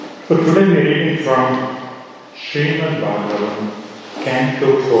So today we are reading from Śrīmad Bhāgavatam, Canto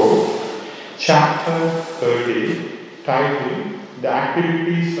 4, Chapter 30, titled The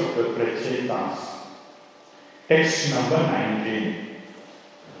Activities of the Prachetas. Text number 19.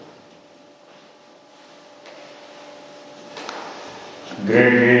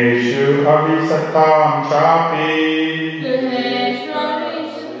 Griheshu avisatam chapi.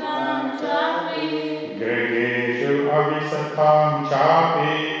 Griheshu avisatam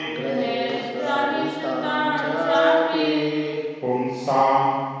chapi. Pumsam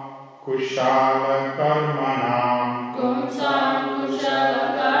kushala karmanam. Pumsam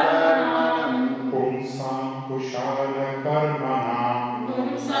kushala karmanam.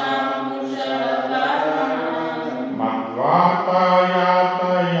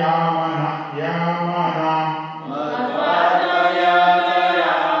 Madhvatayata yamana yamana. Madhvatayata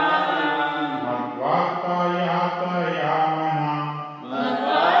yamana.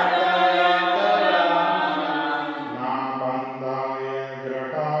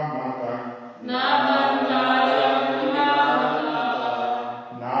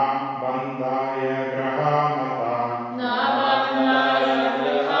 Na bandhaya grahamata. Na bandhaya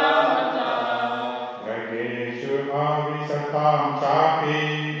grahamata. Grageshu avisatam chapi.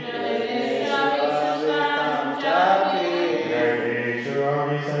 Grageshu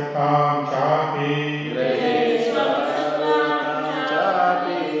avisatam chapi.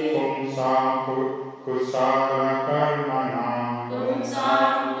 Pumsam kusala karmanam.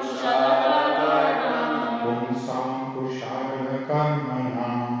 Pumsam kushala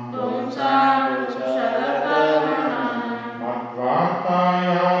karmanam.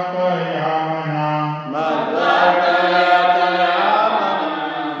 Madhvatayata yamana. Madhvatayata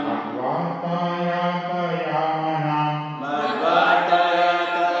yamana.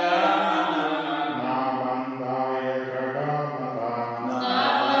 Na bandhaya grahamata. Na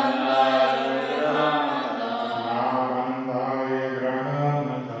bandhaya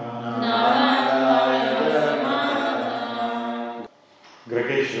grahamata.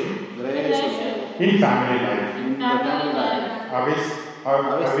 Grageshu, in family life,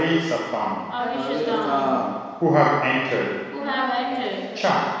 avisatam, who have entered,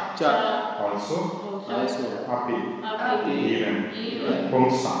 cha, also, api, even,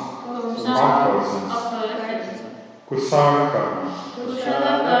 pumsam, all persons, kusala karma,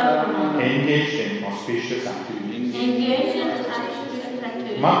 engaged in auspicious activities,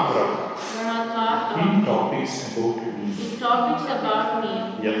 matrata, in topics about me,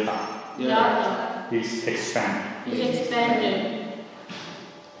 yatha, is expanded,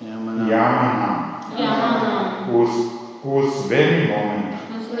 yamana, whose very moment,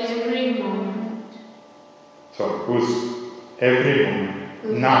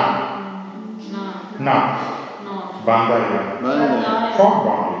 bandhaya, for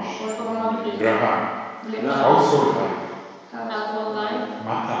bondage, graha, household life,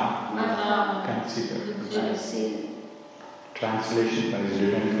 mata, consider. Translation is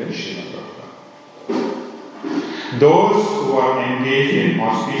written in Śrīmad. Those who are engaged in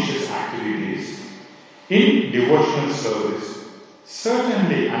auspicious activities in devotional service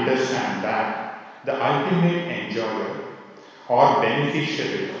certainly understand that the ultimate enjoyer or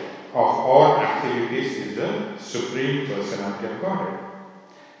beneficiary of all activities is the Supreme Personality of Godhead.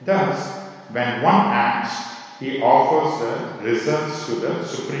 Thus, when one acts, he offers the results to the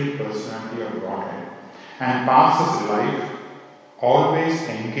Supreme Personality of Godhead and passes life always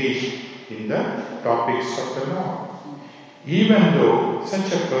engaged in the topics of the Lord. Even though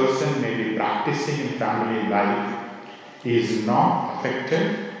such a person may be practicing in family life, he is not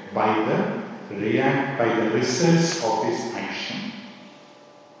affected by the results of his action.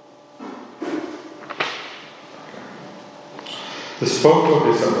 The purport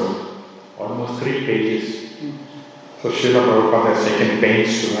is about almost 3 pages. So Srila Prabhupada has taken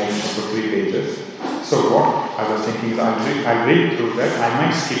pains to write about 3 pages. So what I was thinking is I'll read through that. I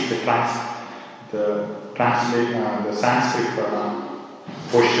might skip the Sanskrit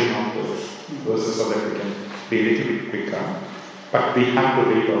portion of the verses so that we can be a little bit quicker. But we have to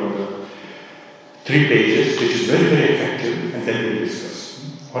read all the 3 pages, which is very, very effective, and then we'll discuss.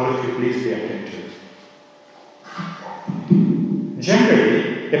 All of you please be attentive. Generally,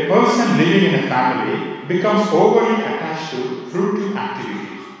 a person living in a family becomes overly attached to fruitive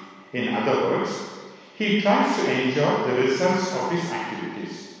activities. In other words, he tries to enjoy the results of his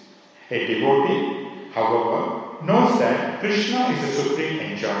activities. A devotee, however, knows that Krishna is the supreme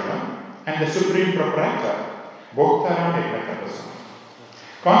enjoyer and the supreme proprietor, Bhoktaram Ekatapasa.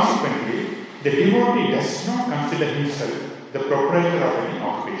 Consequently, the devotee does not consider himself the proprietor of any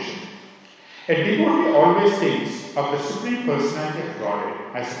occupation. A devotee always thinks of the Supreme Personality of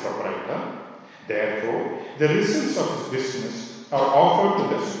Godhead as a proprietor. Therefore, the results of his business are offered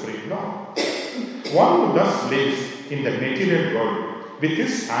to the Supreme Lord. One who thus lives in the material world with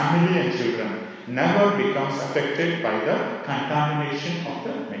his family and children never becomes affected by the contamination of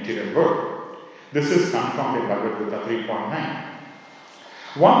the material world. This is confirmed in Bhagavatam 3.9.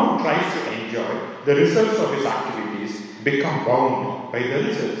 One who tries to enjoy the results of his activities become bound by the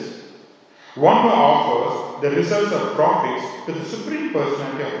results. One who offers the results of profits to the Supreme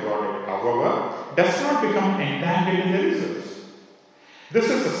Personality of Godhead, however, does not become entangled in the results. This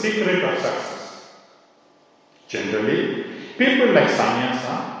is the secret of success. Generally, people take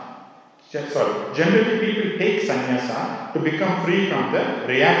sannyasa to become free from the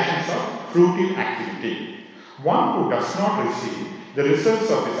reactions of fruitive activity. One who does not receive the results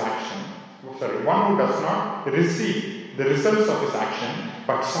of his action,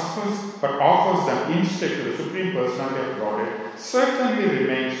 but offers them instead to the Supreme Personality of Godhead, certainly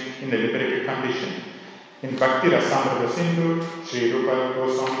remains in the liberated condition. In Bhakti Rasamrita Sindhu, SuryaGopal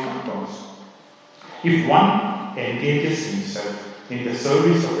Goswami confirms, if one engages himself in the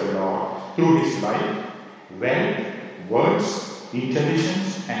service of the Lord through his life, wealth, words,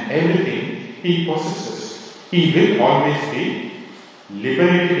 intelligence, and everything he possesses, he will always be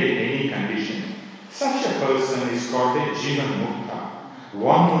liberated in any condition. Such a person is called a Jivan Mukta,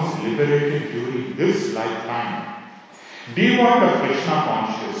 one who is liberated during this lifetime. Devoid of Krishna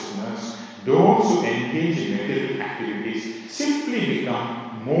consciousness, those who engage in material activities simply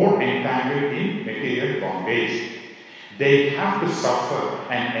become more entangled in material bondage. They have to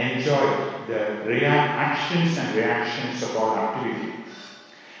suffer and enjoy the actions and reactions of all activity.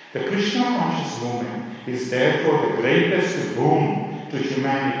 The Krishna conscious movement is therefore the greatest boon to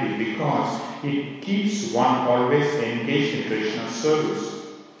humanity because it keeps one always engaged in Krishna's service.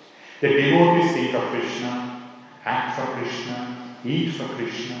 The devotees think of Krishna, act for Krishna, eat for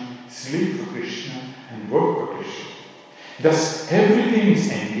Krishna, sleep for Krishna, and work for Krishna. Thus, everything is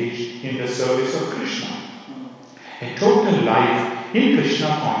engaged in the service of Krishna. A total life in Krishna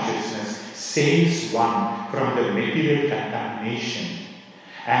consciousness saves one from the material contamination,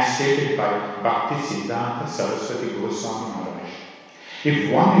 as stated by Bhakti Siddhanta Saraswati Goswami Maharaj.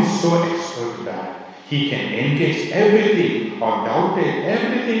 If one is so expert that he can engage everything or doubted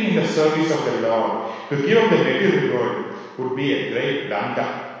everything in the service of the Lord, to give up the material world would be a great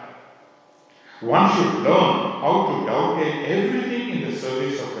blunder. One should learn how to doubt everything in the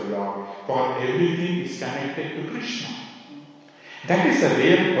service of the Lord, for everything is connected to Krishna. That is the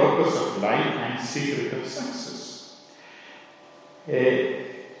real purpose of life and secret of success.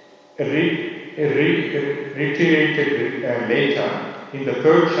 Reiterated later in the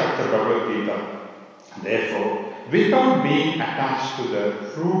 3rd chapter of Bhagavad Gita. Therefore, without being attached to the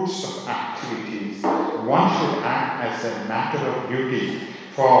fruits of activities, one should act as a matter of duty,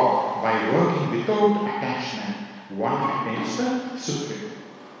 for by working without attachment, one attains the Supreme.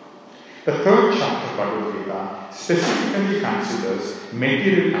 The 3rd chapter of Bhagavad Gita specifically considers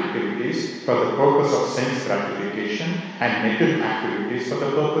material activities for the purpose of sense gratification and material activities for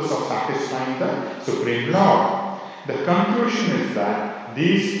the purpose of satisfying the Supreme Lord. The conclusion is that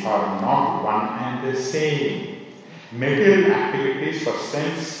these are not one and the same. Material activities for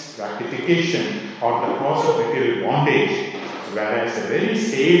sense gratification are the cause of material bondage, whereas the very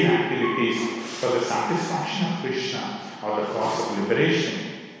same activities for the satisfaction of Krishna are the cause of liberation.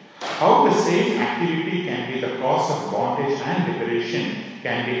 How the same activity can be the cause of bondage and liberation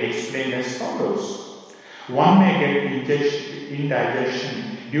can be explained as follows. One may get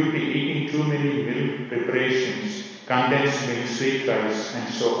indigestion due to eating too many milk preparations, condensed milk, sweet rice,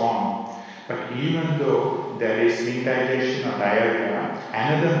 and so on. But even though there is indigestion or diarrhea,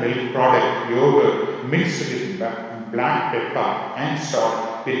 another milk product, yogurt, mixed with black pepper and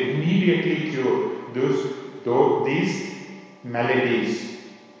salt will immediately cure these maladies.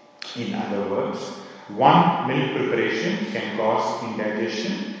 In other words, one milk preparation can cause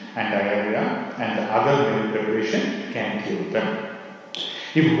indigestion and diarrhea, and the other milk preparation can cure them.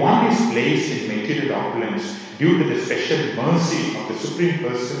 If one is placed in material opulence due to the special mercy of the Supreme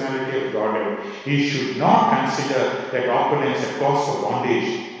Personality of Godhead, he should not consider that opulence a cause of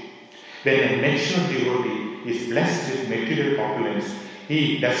bondage. When a national devotee is blessed with material opulence,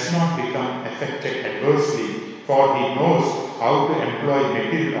 he does not become affected adversely, for he knows how to employ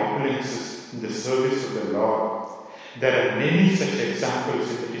material opulences in the service of the Lord. There are many such examples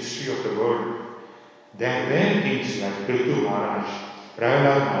in the history of the world. There were kings like Prithu Maharaj,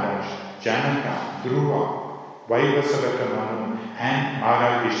 Prahlad Maharaj, Janaka, Dhruva, Vaivasvata Manu, and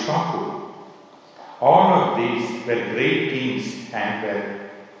Maharaj Vishwaku. All of these were great kings and were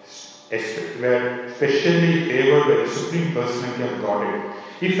were specially favored by the Supreme Personality of Godhead.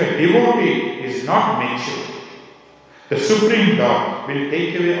 If a devotee is not mature, the Supreme Lord will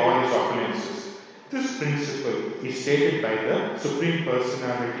take away all his opulences. This principle is stated by the Supreme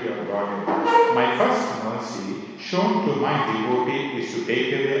Personality of Godhead. My first mercy shown to my devotee is to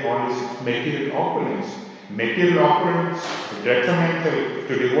take away all his material opulence. Material opulence, detrimental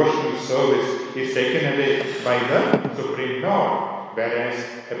to devotional service, is taken away by the Supreme Lord. Whereas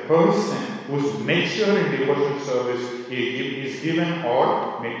a person who is mature in devotional service is given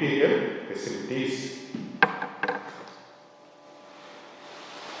all material facilities.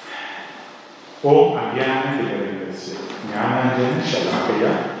 Om Agyana Vidarindasya Jnananjana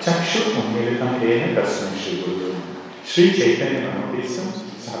Shalakaya Chakshu Ummilitam Ena Tasmai Shri Guru Shri Chaitanya Manotisam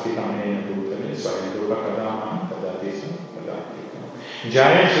Sapitamena Bhutale Swayamrupa Kadamana Kadatisam Kadatikam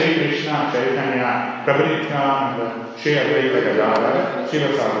Jaya Shri Krishna Chaitanya Prabhupada Shri Advaita Gadadhara Shiva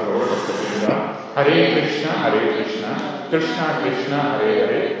Sadhu Gaura Hare Krishna Krishna Krishna Hare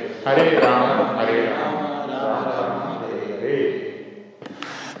Hare Hare Rama Rama Rama Hare Hare.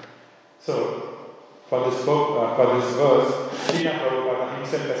 So, for this verse, Srila Prabhupada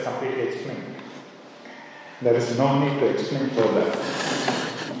himself has completely explained. There is no need to explain further.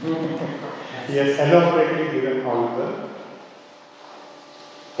 He has elaborately given all the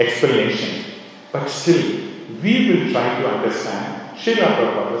explanation. But still, we will try to understand Srila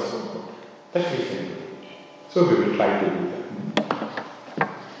Prabhupada's purport. That we can do. So we will try to do that.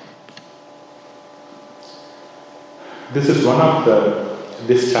 This is one of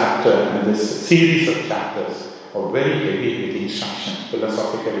this chapter and this series of chapters are very heavy with instruction,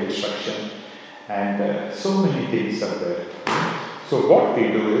 philosophical instruction, and so many things are there. So what we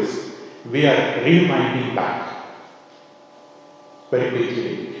do is, we are rewinding back very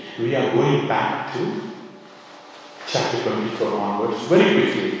quickly. We are going back to chapter 24 onwards very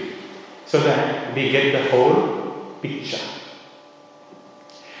quickly, so that we get the whole picture.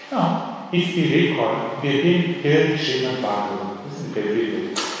 Now, if we recall, we have been hearing Śrīmad Bhāgavatam every day,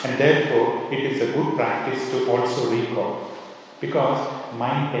 and therefore it is a good practice to also recall, because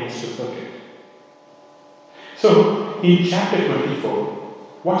mind tends to forget. So, in chapter 24,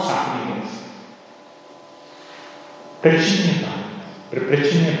 what's happening is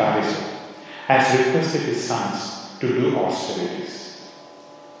Prachinya Bharisa has requested his sons to do austerities.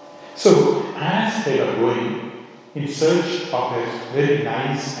 So, as they were going in search of a very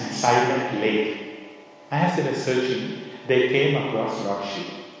nice and silent lake, as they were searching, they came across Lord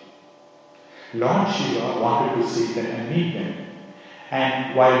Shiva. Lord Shiva wanted to see them and meet them.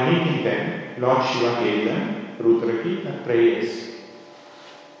 And while meeting them, Lord Shiva gave them Rudragita prayers.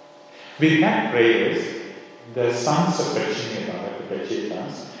 With that prayers, the sons of Prachinya, the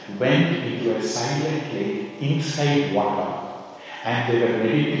Prachetas, went into a silent lake inside water, and they were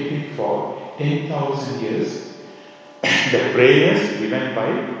meditating for 10,000 years. The prayers given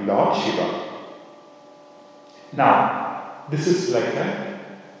by Lord Shiva. Now, this is like a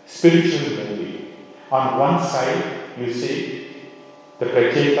spiritual movie. On one side, you see the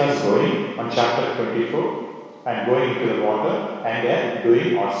Prachetas going on chapter 24 and going into the water, and they are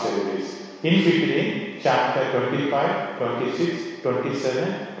doing austerities. In between, chapter 25, 26,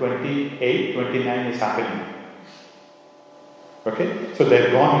 27, 28, 29 is happening. Okay? So they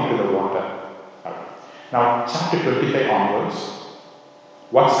have gone into the water. Now, chapter 25 onwards,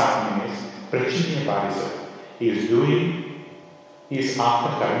 what's happening is Prachinya Bharisa is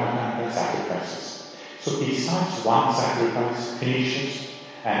after Karmakanda sacrifices. So he starts one sacrifice, finishes,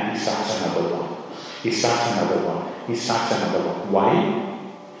 and he starts another one. He starts another one. He starts another one. Why?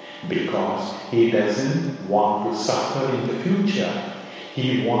 Because he doesn't want to suffer in the future.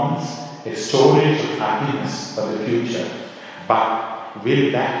 He wants a storage of happiness for the future. But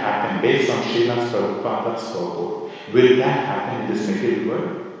will that happen based on Srila Prabhupada's purport? Will that happen in this material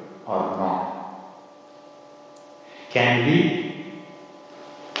world or not? Can we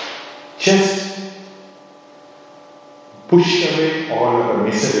just push away all our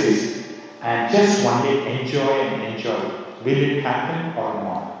miseries and just one day enjoy and enjoy? Will it happen or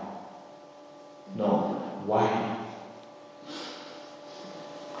not? No. Why?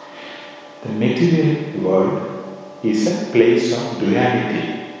 The material world is a place of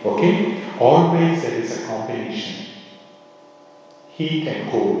duality. Okay? Always there is a combination. Heat and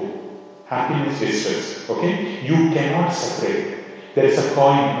cold. Happiness, distress. Okay? You cannot separate. There is a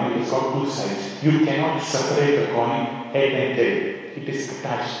coin, it's got two sides. You cannot separate the coin head and tail. It is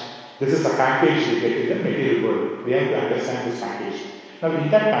attached. This is a package we get in the material world. We have to understand this package. Now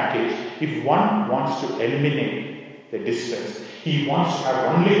in that package, if one wants to eliminate the distress, he wants to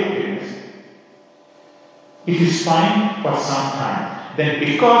have only happiness, it is fine for some time. then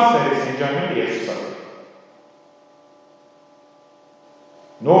because there is enjoyment, he has to suffer.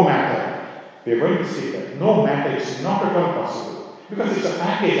 No matter, we are going to see that, no matter, it's not at all possible. Because it's a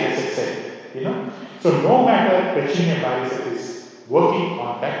package, as I said, So no matter Prajna Bharisa is working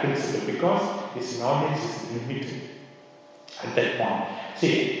on that principle because his knowledge is limited at that point.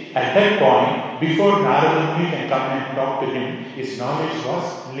 See, at that point, before Narada Muni can come and talk to him, his knowledge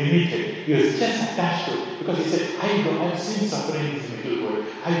was limited. He was just attached to it because he said, I've seen suffering in this middle world.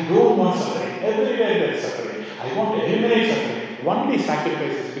 I don't want suffering. Everywhere there is suffering. I want to eliminate suffering. Only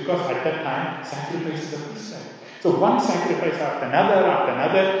sacrifices, because at that time, sacrifices are prescribed. So one sacrifice after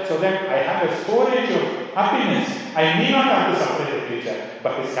another, so that I have a storage of happiness. I need not have to suffer in the future,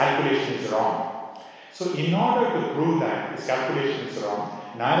 but his calculation is wrong. So in order to prove that his calculation is wrong,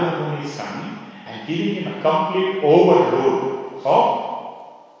 Narada Muni is coming and giving him a complete overload of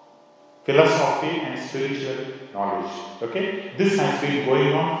philosophy and spiritual knowledge. Okay? This has been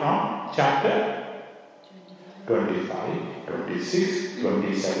going on from chapter 25, 26,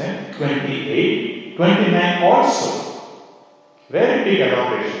 27, 28, 29 also. Very big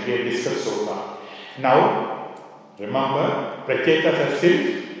elaboration we have discussed so far. Now, remember, Prachetas are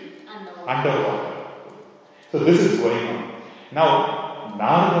still underwater. So this is going on. Now,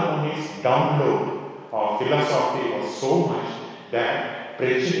 Narada Muni's download of philosophy was so much that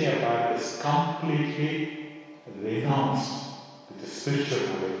Prajna Bharata is completely renounced with the spiritual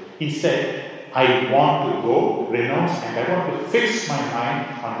knowledge. He said, I want to go, renounce, and I want to fix my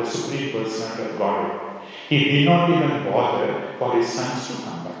mind on the Supreme Personality of Godhead. He did not even bother for his sons to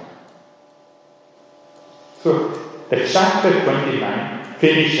come back. So, the chapter 29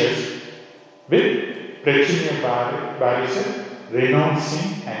 finishes with Prajna Bharata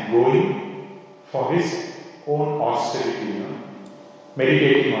renouncing and going for his own austerity,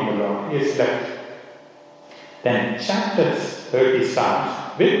 meditating on the Lord. He has left. Then chapter 30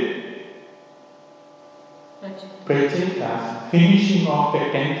 starts with Prachetas finishing off the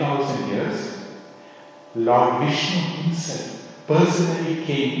 10,000 years. Lord Vishnu himself personally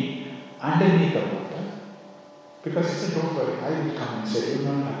came underneath the water because he said, don't worry, I will come and say, you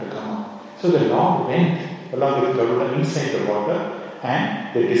don't have to come up. So the Lord went along with Garuda inside the water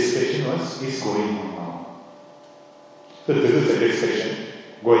and the discussion is going on now. So this is a discussion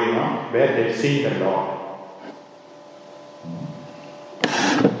going on where they've seen the Lord.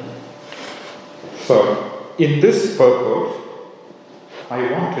 So, in this purport,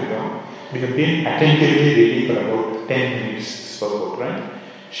 I want to know, we have been attentively reading for about 10 minutes this purport, right?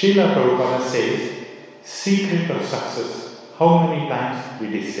 Srila Prabhupada says, secret of success. How many times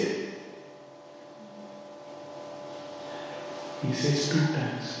did he say? He says 2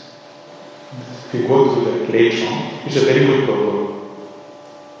 times. If you go through that later on, it's a very good purport.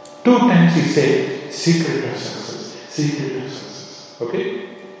 2 times he said, secret of success. Secret of success. Okay?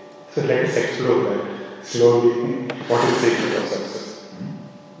 So let us explore that slowly. What is secret of success?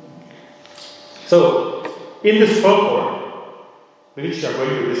 So, in this purport, which we are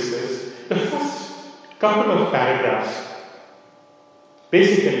going to discuss, the first couple of paragraphs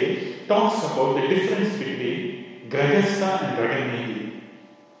basically talks about the difference between Grahastha and Raganidhi.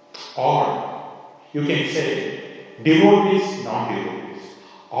 Or, you can say, devotees, non-devotees.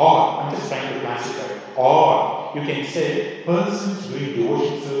 Or, I'm just trying to classify. Or, you can say, persons doing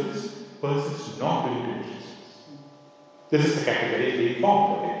devotion service, persons not doing devotion service. This is the category being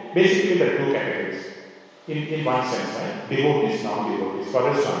formed. Okay? Basically, there are 2 categories. In one sense, right? Devotees, non-devotees, for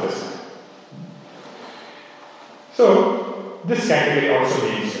us to understand. So, this category also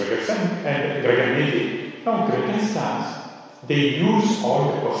means Grahastha and Raganidhi. Now, Grahasthas, they use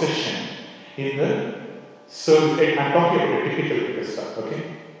all the possession in the service. I'm talking about a typical Grahastha, okay?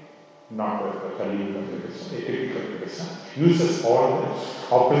 Not a Kali Grahastha, a typical Grahastha. Uses all the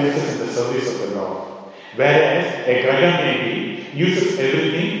opulences in the service of the Lord. Whereas a Raganidhi uses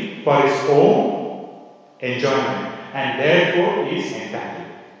everything for his own enjoyment and therefore he is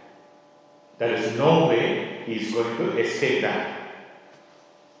entangled. There is no way he is going to escape that.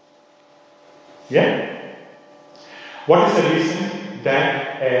 Yeah? What is the reason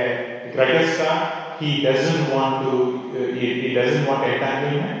that Grahastha he doesn't want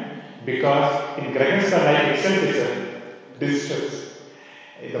entanglement? Because in Grahastha life itself is a distress.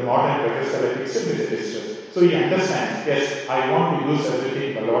 The modern Grahastha life itself is a distress. So he understands, yes, I want to use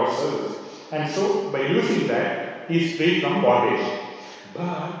everything for Lord's service. And so by using that, he is free from bondage.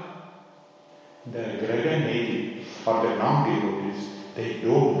 But the Raganidhi or the non-devotees, they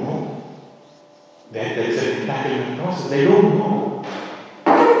don't know that there is an entanglement process. They don't know.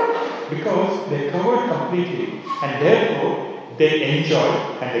 Because they are covered completely. And therefore, they enjoy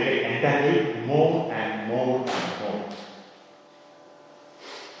and they get entangled more and more and more.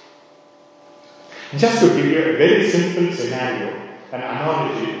 Just to give you a very simple scenario, an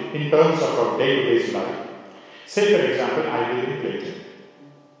analogy in terms of our day-to-day life. Say for example, I live in Clayton.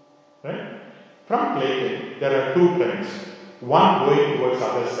 Right? From Clayton, there are two trains. One going towards the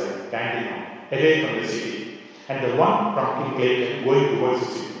other side, Dandenong, away from the city. And the one from Clayton going towards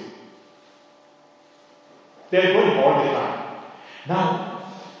the city. They are going all the time. Now,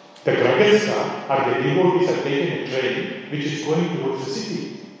 the Gragasta or the devotees are taking a train which is going towards the city.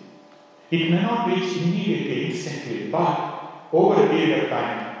 It may not reach immediately, instantly, but over a period of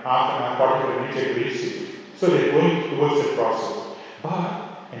time, after an 45 minutes, it reaches city. So they are going towards the process.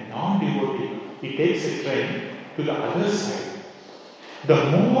 But a non-devotee, he takes a train to the other side.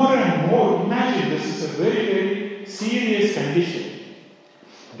 The more and more, imagine this is a very, very serious condition.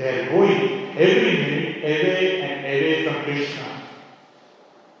 They are going every minute away and away from Krishna.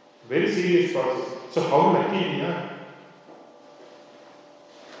 Very serious process. So how lucky we are?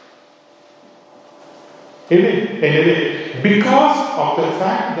 Anyway, because of the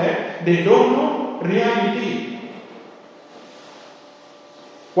fact that they don't know reality.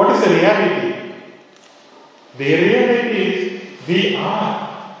 What is the reality? The reality is we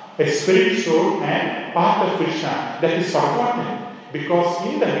are a spirit soul and part of Krishna that is forgotten. Because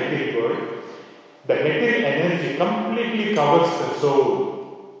in the material world, the material energy completely covers the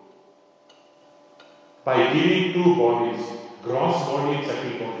soul by giving two bodies, gross body and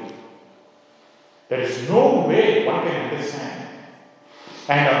subtle body. There is no way one can understand.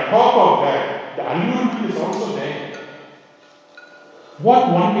 And on top of that, the allurement is also there.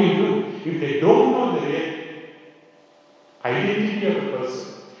 What one will do if they don't know the real identity of the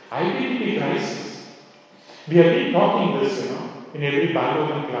person? Identity crisis. We have been talking this, in every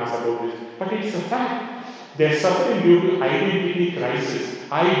Bhāgavatam class about this. But it's a fact. They are suffering due to identity crisis.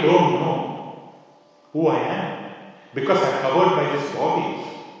 I don't know who I am because I am covered by this body.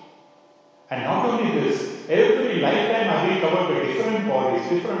 And not only this, every lifetime I will be covered by different bodies,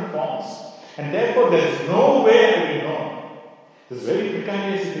 different forms. And therefore there is no way I will know. This is a very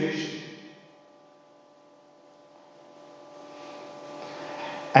precarious situation.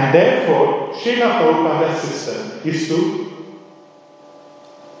 And therefore, Srila Prabhupada's system is to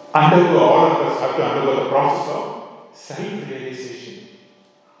all of us have to undergo the process of self-realization.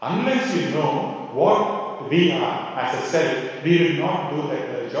 Unless you know what we are as a self, we will not do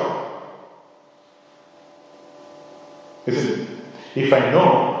that job. Isn't it? If I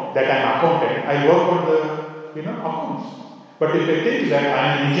know that I am accountant, I work on the accounts. But if I think that I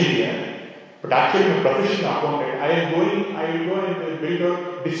am an engineer, but actually I'm a professional accountant, I will go and build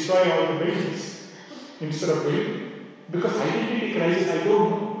or destroy all the buildings instead of building. Because identity crisis, I don't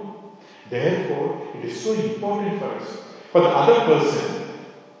know. Therefore, it is so important for us. For the other person,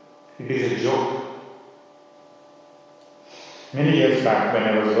 it is a joke. Many years back, when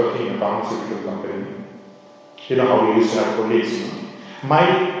I was working in a pharmaceutical company, you know how we used to have colleagues. My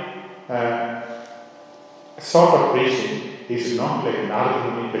sort of preaching is not like an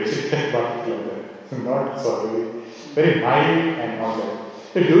argument, not so very mild and all that.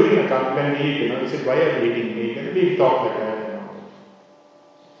 So during a company, when we eat, he said, "Why are you eating meat?" And we talk like that.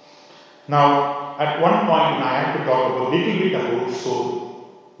 Now, at one point, I had to talk a little bit about soul.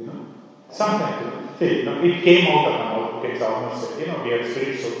 Sometimes, it came out of my mouth. It's almost like, we have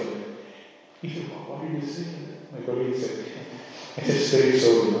spirit soul. He said, "What did you say?" My colleague said, "I said spirit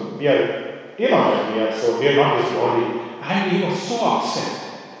soul. We are, we are soul. We are not this body." And he was so upset.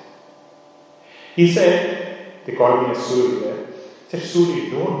 He said, they called me a Suri there. He said, "Suri,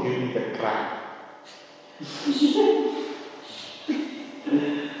 don't give me the crap."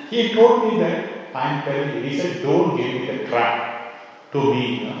 He told me that I am telling you. He said, "Don't give me the crap to me."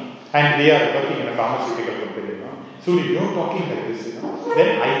 And we are working in a pharmaceutical company. Suri, you're talking like this.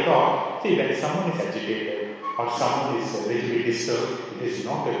 Then I thought, see, when someone is agitated or someone is a little bit disturbed, it is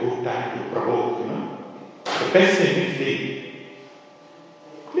not a good time to provoke. The best thing is leave.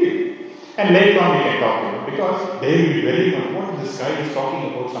 And later on we can talk, because they will be very much, what this guy is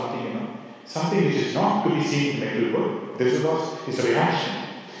talking about something, something which is not to be seen in the mental world. This is a reaction.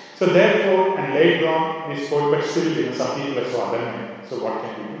 So therefore, and later on we spoke, but still, some people are so adamant. So what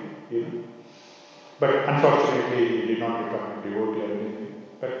can we do? But unfortunately, he did not become a devotee or anything.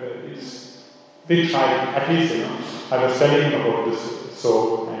 But we tried, at least, I was telling him about this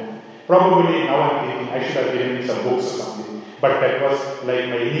soul, and probably now I'm thinking I should have given him some books or something. But that was like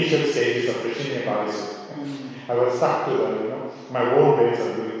my initial stages of Krishna Bhagavatam. I was stuck to my own ways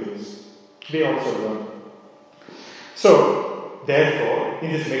of doing things. We also learn. So, therefore,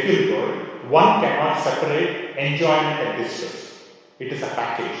 in this material world, one cannot separate enjoyment and distress. It is a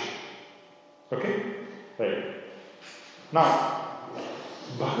package. Okay? Right. Now,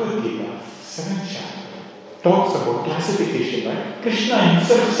 Bhagavad Gita 7th chapter talks about classification, right? Krishna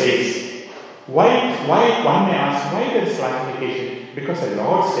himself says, why one may ask, why there is classification? Because the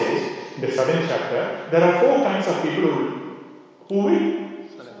Lord says, in the 7th chapter, there are 4 kinds of people who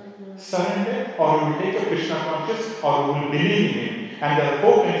will surrender, or who will take up Krishna conscious, or who will believe in him. And there are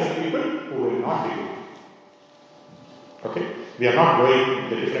 4 kinds of people who will not believe. Okay? We are not going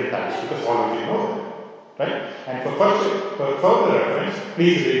into the different types because all of you know them. Right? And for further reference,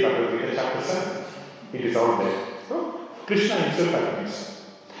 please read Bhagavatam chapter 7. It is all there. So, Krishna himself admits.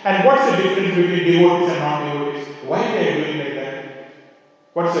 And what's the difference between devotees and non-devotees? Why they are doing like that?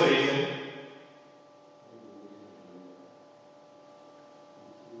 What's the reason?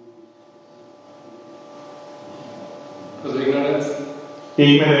 Because ignorance.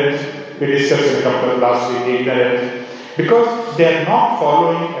 Ignorance. We discussed in a couple of last week, ignorance. Because they are not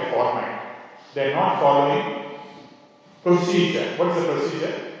following a format. They are not following procedure. What is the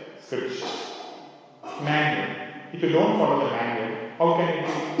procedure? Scripture. Manual. If you don't follow the manual, how can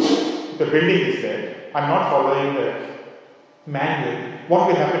it be? If the building is there, I am not following the manual. What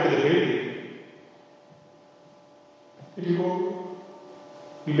will happen to the building? It will go.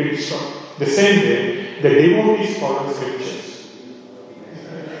 It will be destroyed. The same way, the devotees follow scriptures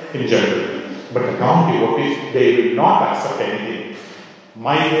in general. But the non-devotees, they will not accept anything.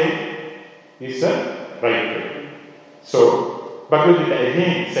 My way is the right way. So, Bhagavad Gita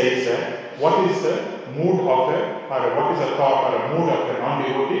again says that what is the mood of what is the thought or a mood of a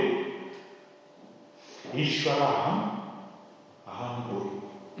non-devotee? Ishwaraham aham guru.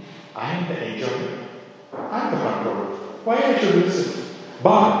 I am the enjoyer. I am the controller. Why I should listen?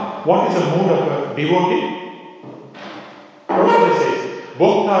 But what is the mood of a devotee? What says?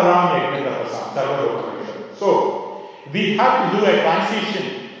 Bhoktaram yajnatapasam sarva. So, we have to do a transition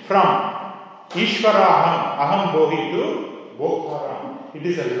from Ishwaraham aham bohi to Bhoktaram. It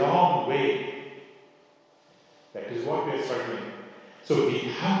is a long way. That is what we are struggling. So we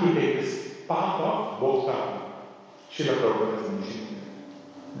have to take this path of Bhoktaram. Srila Prabhupada has mentioned.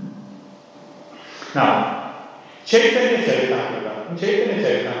 Now, Chaitanya Charitamrita. In Chaitanya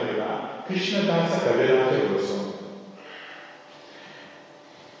Charitamrita, Krishna Dāsa Kaviraja Goswami,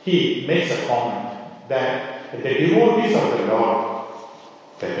 he makes a comment that the devotees of the Lord,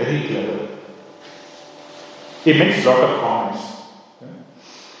 they are very clever. He makes a lot of comments.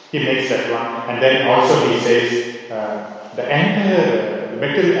 He makes that one, and then also he says the entire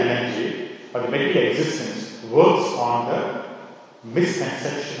material energy or the material existence works on the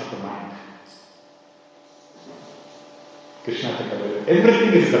misconception of the mind. Krishna Chakravati.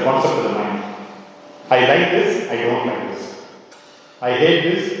 Everything is the concept of the mind. I like this, I don't like this. I hate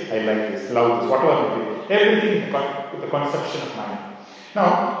this, I like this, love this, whatever it is. Everything is the conception of mind.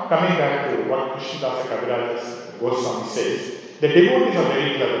 Now, coming back to what Krishna Dāsa Kaviraja Goswami says, the devotees are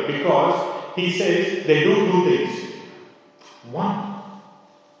very clever because he says they do 2 things. One,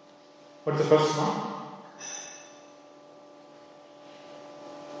 what is the first one?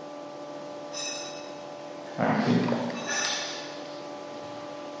 I think.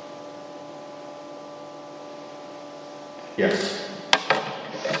 Yes.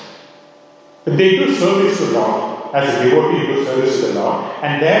 They do service to the Lord. As a devotee, you do service to the Lord,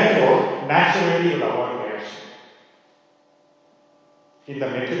 and therefore, naturally, you will avoid reaction. In the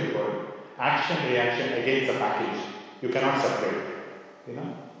material world, action, reaction against the package. You cannot separate.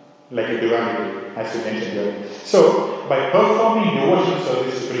 Like a duality, as you mentioned earlier. So, by performing devotional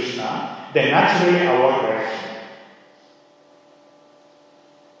service to Krishna, they naturally avoid reaction.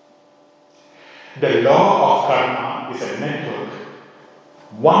 The law of karma is a network.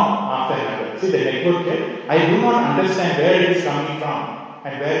 One after another. See the network here? I do not understand where it is coming from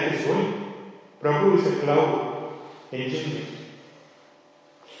and where it is going. Prabhu is a cloud engineer.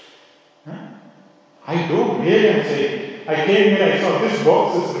 I don't really am saying. I came here, I saw this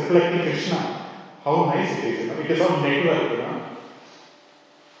box is reflecting Krishna. How nice it is. It is all network.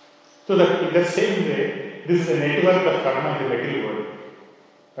 So that in the same way, this is a network of karma in the material world.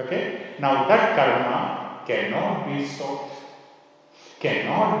 Okay? Now that karma cannot be stopped,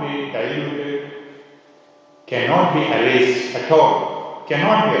 cannot be diluted, cannot be erased at all.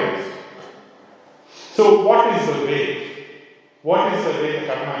 Cannot be erased. So what is the way? What is the way the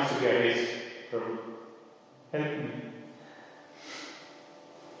karma has to be erased? Prabhu, help me.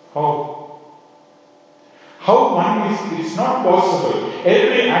 How? How one is, it's not possible.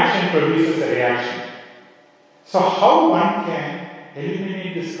 Every action produces a reaction. So how one can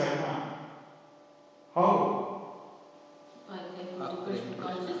eliminate this karma? How?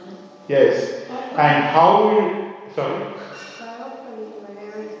 Yes. And how will, sorry?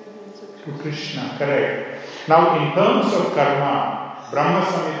 To Krishna, correct. Now in terms of karma, Brahma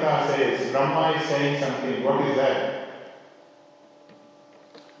Samhita says, Brahma is saying something. What is that?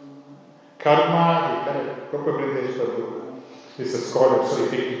 Karma, probably this is a scholar, so he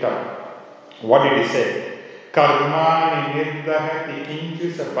picked it up. What did he say? Karma nirdahati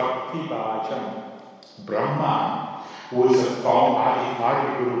kinchisa bhakti bhajam. Brahma, who is a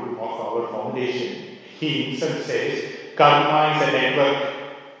Adi Guru of our foundation, he himself says, Karma is a network.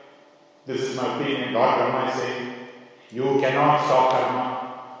 This is my opinion. Lord Brahma is saying, you cannot stop karma.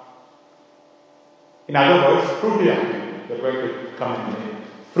 In other words, fruitive activity. They're going to come in here.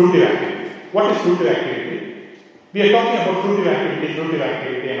 Fruitive activity. What is fruitive activity? We are talking about fruitive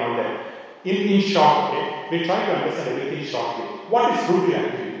activity and all that. In short, okay? We try to understand everything shortly. What is fruitive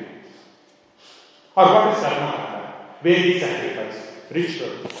activity? Or what is karma? Where is sacrifice?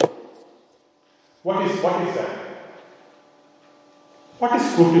 Ritual. What is that? What is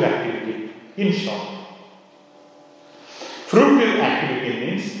fruitive activity? In short. Fruitive activity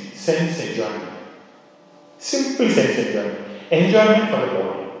means sense enjoyment. Simple sense enjoyment. Enjoyment for the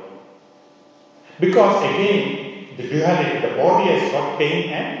body. Because again, the duality, the body has got pain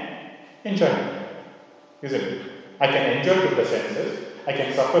and enjoyment. Isn't it? I can enjoy through the senses, I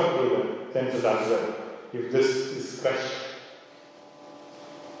can suffer through the senses as well. If this is crushed,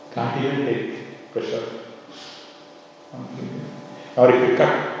 can't even take pressure. Or if you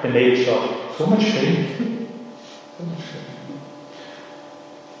cut the nail short, so much pain. So much pain.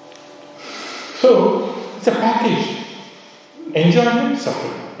 So, it's a package. Enjoyment,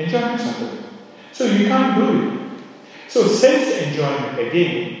 suffering. Enjoyment, suffering. So you can't do it. So sense enjoyment,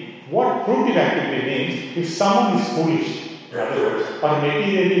 again, what fruitive activity means, if someone is foolish, in other words, or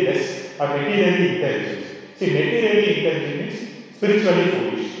materially less, or materially intelligent. See, materially intelligent means spiritually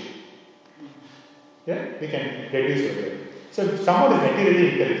foolish. Yeah, we can reduce it. So if someone is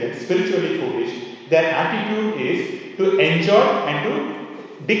materially intelligent, spiritually foolish, their attitude is to enjoy and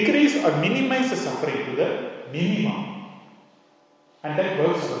to decrease or minimize the suffering to the minimum. And that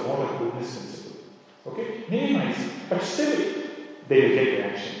works as a mode of goodness principle. Okay? Minimize. But still, they will get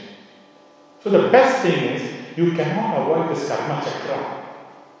reaction. So the best thing is, you cannot avoid this karma chakra.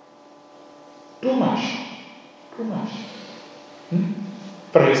 Too much. Too much.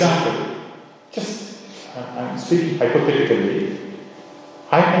 For example, just, I'm speaking hypothetically,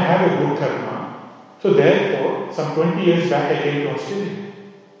 I can have a good karma. So therefore, some 20 years back I came to Australia.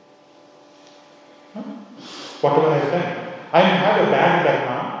 Whatever I have done. I have a bad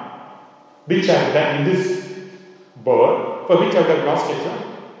karma, which I have done in this birth, for which I have lost a job.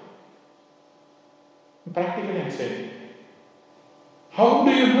 Practically I am saying. How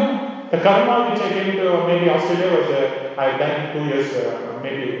do you know? The karma which I came to maybe Australia was, I have done 2 years,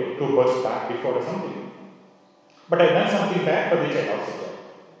 maybe 2 births back before or something. But I have done something bad for which I lost a job.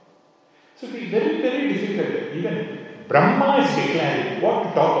 So it is very, very difficult. Even Brahma is declaring what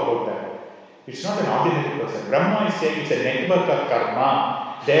to talk about that. It's not an ordinary person. Brahma is saying it's a network of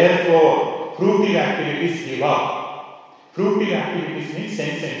karma. Therefore, fruitive activities give up. Fruitive activities means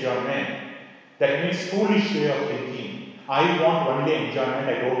sense enjoyment. That means foolish way of thinking. I want only enjoyment,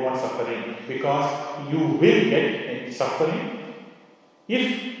 I don't want suffering. Because you will get suffering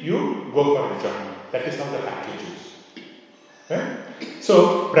if you go for enjoyment. That is how the package is. Okay?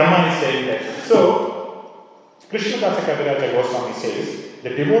 So, Brahma is saying that. So, Krishna Dāsa Kaviraja Goswami says, the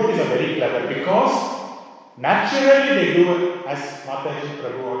devotees are very clever because naturally they do, as Mataji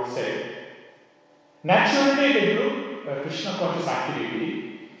Prabhu said, naturally they do Krishna conscious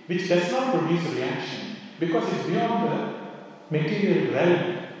activity which does not produce reaction because it's beyond the material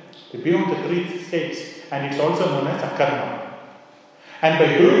realm, beyond the 3 states, and it's also known as akarma. And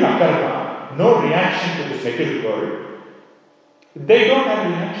by doing akarma, no reaction to this material world, they don't have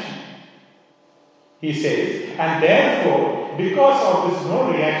reaction. He says, and therefore, because of this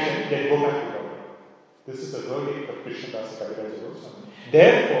no reaction, they go back to God. This is the verdict of Krishna Dāsa Kaviraja Goswami.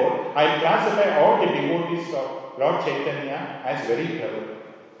 Therefore, I classify all the devotees of Lord Chaitanya as very clever.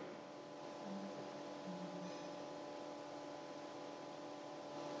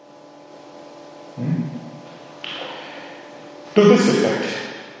 To this effect,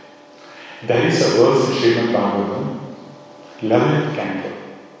 there is a verse in Śrīmad Bhāgavatam, 11th canto,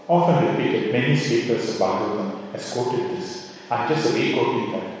 often repeated. Many speakers of Bhāgavatam has quoted this. I am just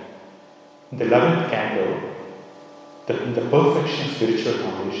re-quoting that. In the 11th canto, the perfection of spiritual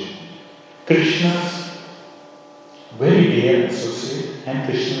foundation, Krishna's very dear associate and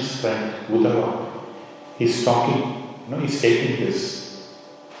Krishna's friend Uddhava, he's talking, he's taking this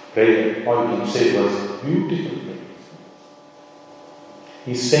prayer, or you can say it was beautiful prayer.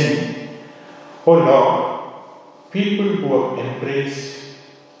 He's saying, oh Lord, people who have embraced,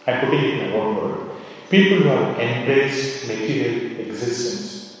 I'm putting it in my own word, people who have embraced material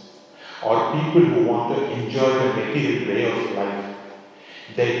existence, or people who want to enjoy the material way of life,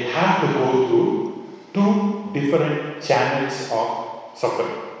 they have to go through two different channels of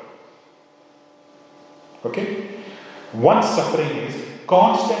suffering. Okay? One suffering is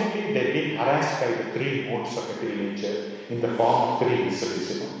constantly they're being harassed by the three modes of material nature in the form of three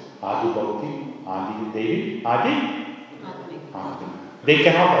miseries. Adi Bhauti, Adi Devi, Adi. They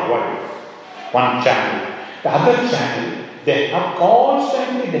cannot avoid one channel. The other channel, they have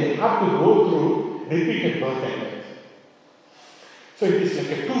to go through repeated birth and death. So it is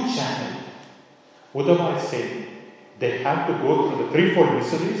like a two-channel. Uddhava is saying they have to go through the threefold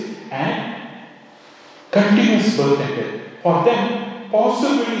miseries and continuous birth and death. For them,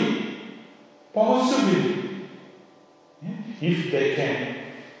 possibly, if they can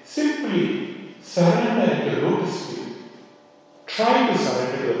simply surrender at the lotus feet, try to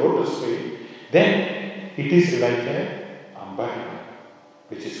surrender to the lotus feet, then it is like an umbrella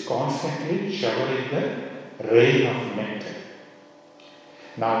which is constantly showering the rain of nectar.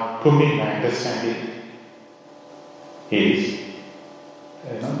 Now, to me, my understanding is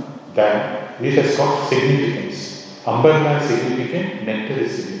that this has got significance. Umbrella is significant, nectar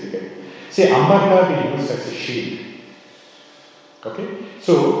is significant. See, umbrella we use as a shield. Okay?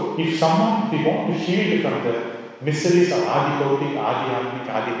 So, if we want to shield from the miseries of Adi Bhautik, Adi Atmik,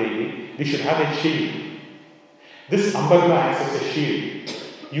 Adi Devi, we should have a shield. This umbrella acts as a shield.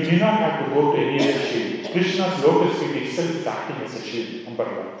 You need not have to go to any other shield. Krishna's lotus feet itself is acting as a shield,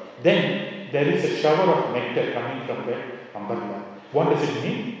 umbrella. Then there is a shower of nectar coming from the umbrella. What does it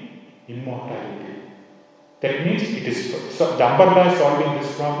mean? Immortality. That means so the umbrella is solving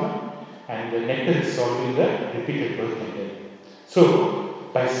this problem and the nectar is solving the repeated birth and death. So,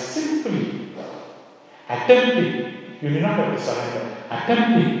 by simply attempting, you do not have to surrender,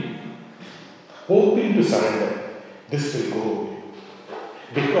 attempting, hoping to surrender, this will go away.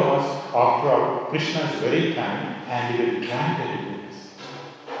 Because after all, Krishna is very kind and he will grant that to this.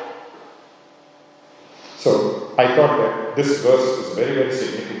 So, I thought that this verse is very, very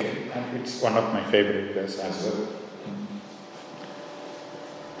significant and it's one of my favorite verses as well.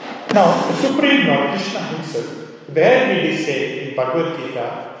 Now, the Supreme Lord Krishna himself, where did he say in Bhagavad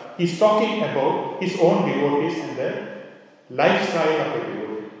Gita, he's talking about his own devotees and the lifestyle of a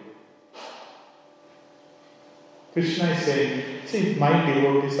devotee. Krishna is saying, see, my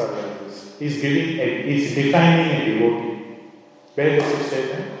devotees are like this. He's defining a devotee. Where does he say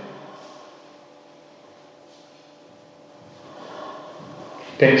that?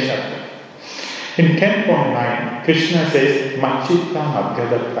 10th chapter. In 10.9, Krishna says, Machitta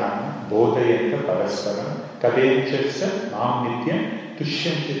Madhyadattana Bodhayanta Parasparam Kadenchasya Mam Nityam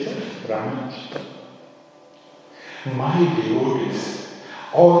Tushyanchita Ramanchita. My devotees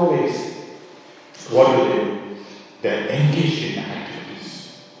always, what do? They are engaged in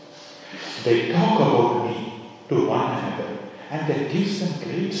activities. They talk about me to one another and that gives them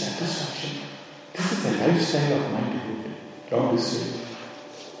great satisfaction. This is the lifestyle of my devotee. Don't you see?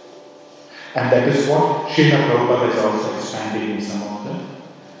 And that is what Śrīmad Prabhupada is also expanding in some of the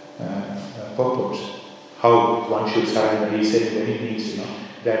purports. How one should surrender. He said many things,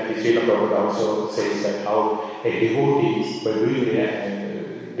 that the Śrīmad Prabhupada also says that how a devotee, by doing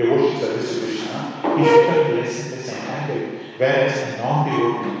devotion service to Krishna, he becomes less and less entangled. Whereas a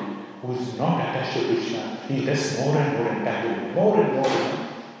non-devotee who is not attached to Krishna, he does more and more entangled, more and more.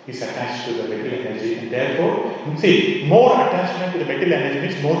 Is attached to the material energy, and therefore, see, more attachment to the material energy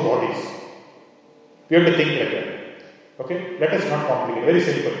means more bodies. We have to think like that. Okay? Let us not complicate. Very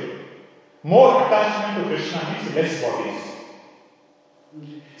simple. More attachment to Krishna means less bodies.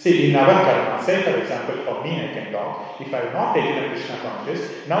 See, in our karma, say for example, for me I can talk, if I have not taken a Krishna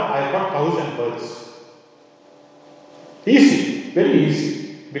conscious, now I have got 1,000 births. Easy, very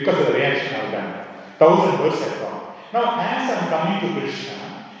easy, because of the reaction I have done. 1,000 births have gone. Now, as I am coming to Krishna,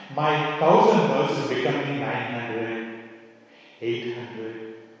 my 1,000 births is becoming 900,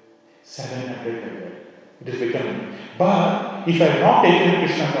 800, 700. It is becoming. But if I have not taken a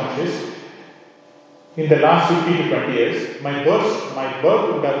Krishna conscious, in the last 50 to 20 years, my birth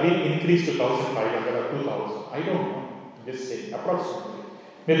would have been increased to 1,500 or 2,000. I don't know. I'm just saying, approximately.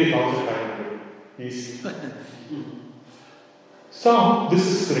 Maybe 1,500. Easy. So, this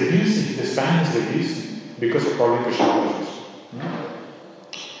is reducing, the span is reducing because of following Krishna consciousness.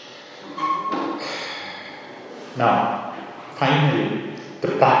 Now, finally, the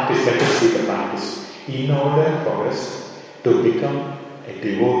practice, let us see the practice. In order for us to become a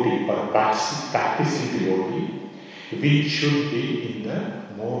devotee or a practicing devotee, we should be in the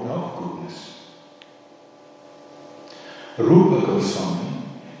mode of goodness. Rupa Goswami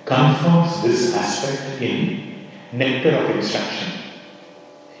confirms this aspect in nectar of instruction.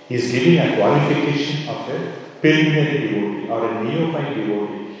 He is giving a qualification of a preliminary devotee or a neophyte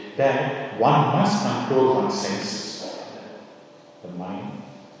devotee that one must control one's senses, the mind,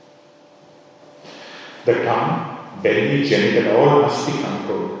 the tongue, belly, genital, all must be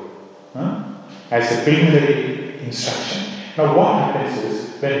controlled as a preliminary instruction. Now what happens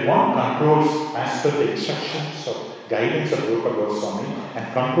is, when one controls as per the instructions of guidance of Rupa Goswami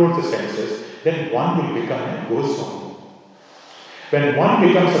and controls the senses, then one will become a Goswami. When one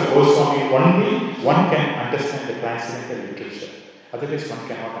becomes a Goswami, only one can understand the transcendental literature. Otherwise one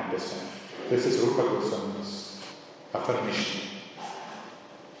cannot understand. This is Rupa Goswami's affirmation.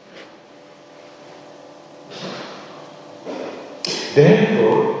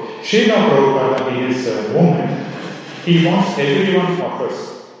 Therefore, Srila Prabhupada in his movement, he wants everyone of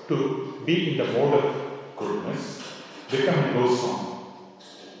us to be in the mode of goodness, become a Goswami.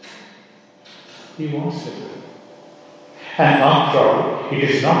 He wants it. And after all, it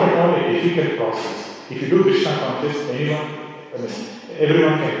is not at all a difficult process. If you do Krishna consciousness,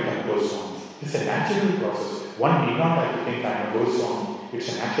 everyone can become Goswami. It's a natural process. One need not have to think I am a Goswami. It's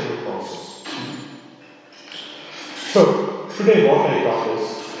a natural process. So, today what I thought is,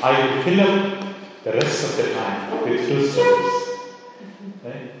 I will fill up the rest of the time with two stories.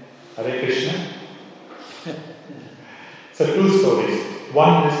 Right? Hare Krishna. So, two stories.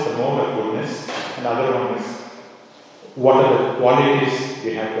 One is the mode of goodness, and the other one is what are the qualities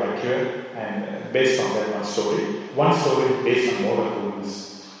we have to acquire, and based on that one story. One story based on mode of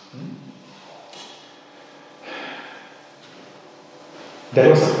goodness. There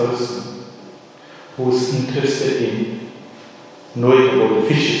was a person who was interested in knowing about the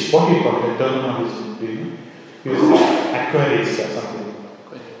fishes. What do you call the terminology? Do you know? He was an aquarist or something.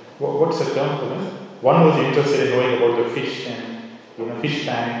 What's the term for that? One was interested in knowing about the fish and fish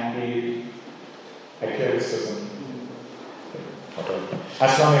tank, aquarist or something. Whatever.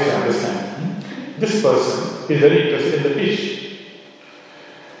 As long as you understand, this person is very interested in the fish.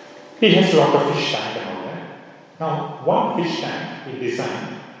 He has a lot of fish tank and all that. Now, one fish tank he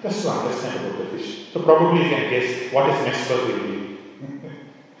designed just to understand about the fish. So probably you can guess what his next birth will be.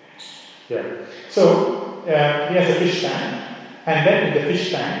 Yeah. So he has a fish tank, and then in the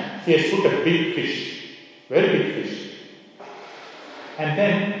fish tank he has put a big fish, very big fish. And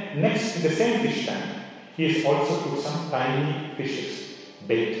then next in the same fish tank, he has also put some tiny fishes,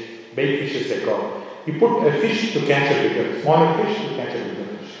 bait fishes they call. He put a fish to catch a bigger, smaller fish to catch a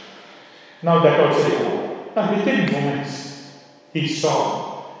bigger fish. Now that also he put. Now within moments, he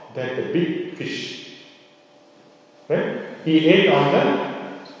saw that the big fish, right? He ate all the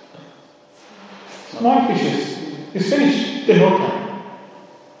small fishes. He's finished in no time.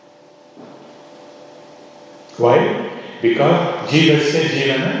 Why? Because Jivasya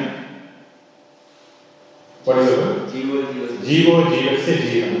Jivana. What is the word? Jivo Jivasya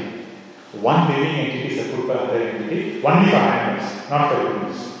Jivana. One living entity is a good for other entity, only for animals, not for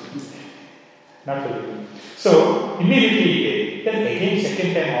humans. Not for humans. So, immediately he ate. Then again,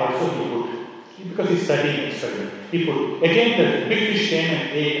 second time also he put, because he's studying experiment, he put, again the big fish came and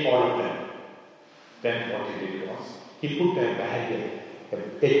ate all of them. Then what he did was, he put a barrier,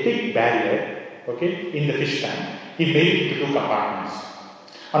 a thick barrier, okay, in the fish tank. He made it into two compartments.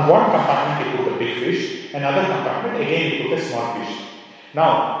 On one compartment he put a big fish, another compartment again he put a small fish.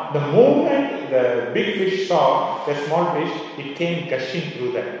 Now, the moment the big fish saw the small fish, it came gushing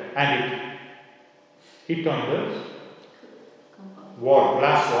through that and it hit on the wall,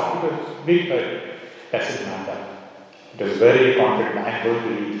 glass wall. It was big, but doesn't matter. It was very confident, I am going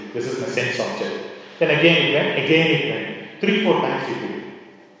to eat. This is my sense object. Then again it went. 3-4 times he did.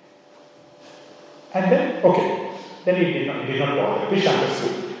 And then, okay. Then he did not bother. Fish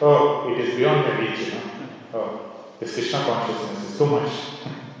understood. Oh, it is beyond my reach, Oh, this Krishna consciousness is too much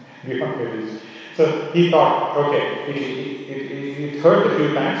beyond my reach. So he thought, okay, it hurt a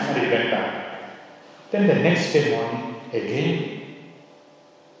few times and it went back. Then the next day morning, again,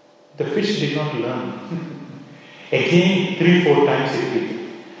 the fish did not learn. Again, 3-4 times it did.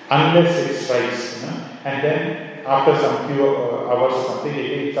 Unless it strikes, And then after some few hours or something,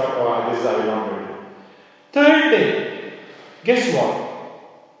 he thought, oh, this is I will not do it. Third day, guess what?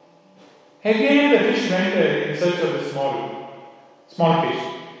 Again the fish went in search of the small fish.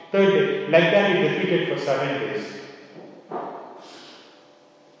 Third day, like that it repeated for 7 days.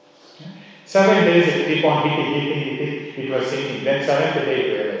 7 days it keep on eating, it was sinking. Then 7th day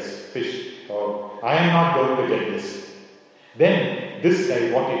it realized, fish, oh, I am not going to get this. Then this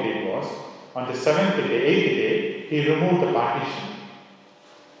guy, what he did was, on the 7th day, 8th day, he removed the partition.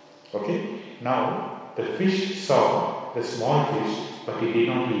 Okay? Now, the fish saw the small fish but he did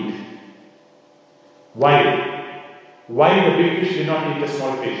not eat. Why? Why the big fish did not eat the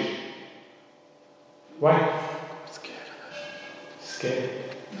small fish? Why? Scared.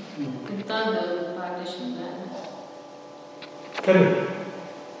 They thought the partition man. Correct.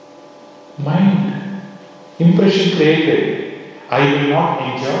 Mind. Impression created. I will not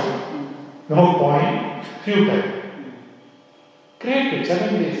enjoy. No point. Futile. Created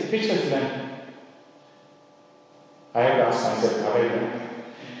 7 days. Fish has learned. I have to ask myself, have I learned?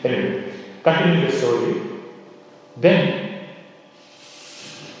 Anyway, continue the story. Then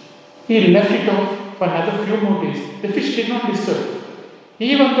he left it off for another few more days. The fish did not disturb.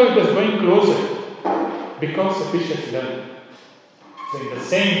 Even though it was going closer, because the fish has learned. So in the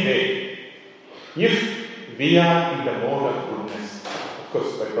same way, if we are in the mode of goodness, of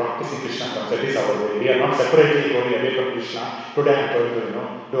course by practicing Krishna concept is our way. We are not separately going away from Krishna. Today I am going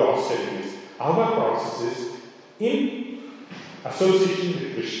to do austerities. Our process is in association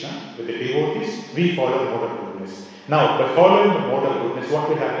with Krishna, with the devotees, we follow the mode of goodness. Now, by following the mode of goodness, what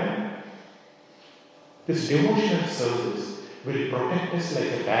will happen? This devotional service will protect us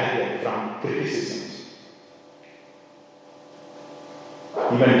like a barrier from criticisms.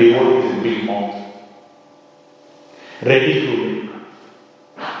 Even devotees in big mouth, ridiculing,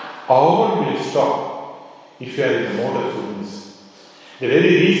 all will stop if you are in the mode of goodness. The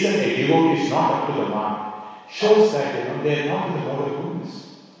very reason a devotee is not up to the mark shows that they are not in the mode of goodness.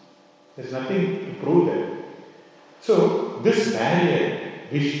 There is nothing to prove that. So this barrier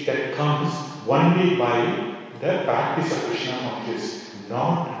that comes only by the practice of Krishna consciousness,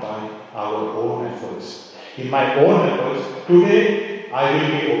 not by our own efforts. In my own efforts, today I will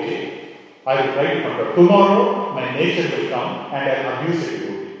be okay. I will try to control. Tomorrow my nature will come and I will abuse the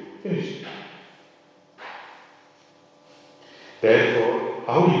devotee. Finish. Therefore,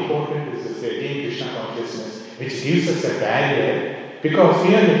 how important is this again Krishna consciousness, which gives us a barrier, because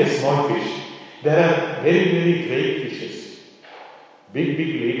we are like a small fish. There are very, very great fishes, big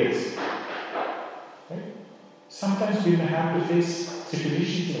leaders. Right? Sometimes we may have to face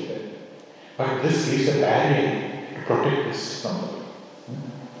situations like that. But this gives a barrier to protect us from them.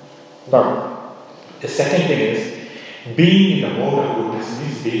 Now, the second thing is, being in the mode of goodness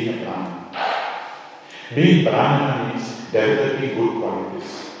means being a Brahmana. Being Brahmana means developing good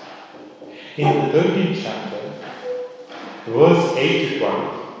qualities. In the 13th chapter, verse 8 to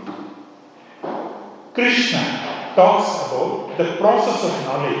 12, Krishna talks about the process of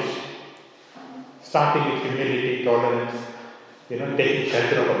knowledge, starting with humility, tolerance, taking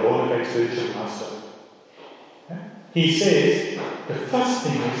shelter of a bona fide spiritual master. He says the first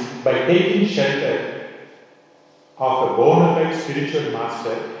thing is by taking shelter of a bona fide spiritual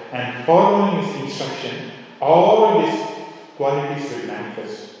master and following his instruction, all his qualities will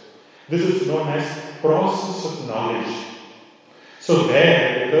manifest. This is known as process of knowledge. So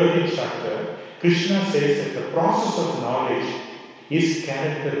there, the 13th chapter, Krishna says that the process of knowledge is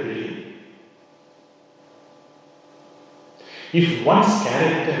character building. If one's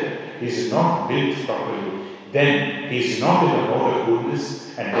character is not built properly, then he is not in the mode of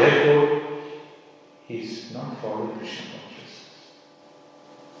goodness and therefore he is not following Krishna consciousness.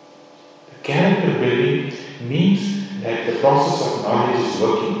 The character building means that the process of knowledge is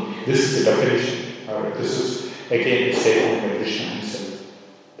working. This is the definition. This is again a statement by Krishna himself.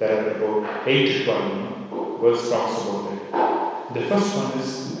 There are about 8 to 12 verse talks about that. The first one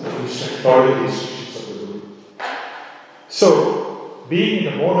is follow the instructions of the Guru. So, being in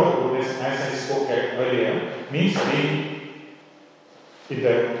the mode of goodness, as I spoke earlier, means being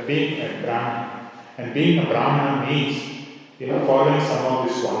a Brahmana. And being a Brahmana means, following some of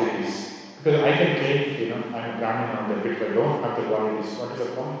these qualities. Because I can claim, I'm a Brahmana on the bit, but I don't have the qualities. What is the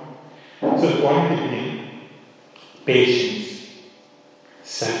point? So the quality being patience,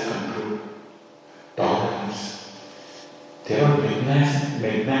 self-control, tolerance. They are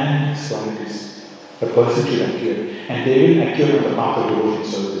magnanimous qualities. The person should appear, and they will appear on the path of devotion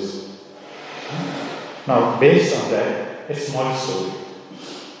service. Now, based on that, a small story.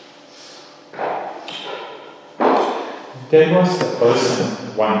 There was a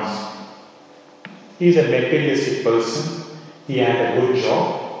person once. He is a materialistic person. He had a good job,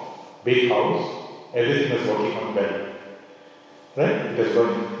 big house, everything was working on well. Right? It was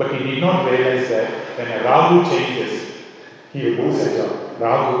working. But he did not realize that when a Rahu changes, he will lose a job.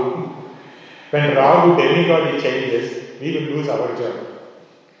 Rahu. When Rahu demigod changes, we will lose our job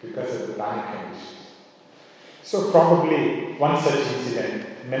because of the planet conditions. So probably one such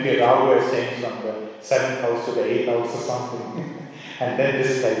incident, maybe Rahu has changed from the 7th house to the 8th house or something, and then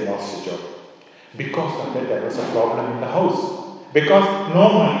this guy lost his job. Because of that, there was a problem in the house. Because no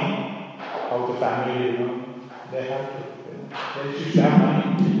money, how the family, they have to They used to have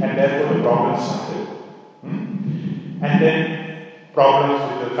money, and therefore the problems started. And then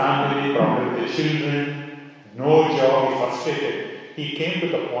problems with the family, problems with the children, no job, he's frustrated. He came to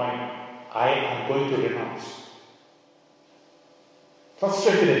the point, I am going to renounce.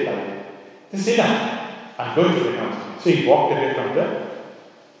 Frustrated at life. This is enough. I'm going to renounce. So he walked away from the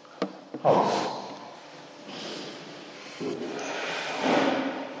house.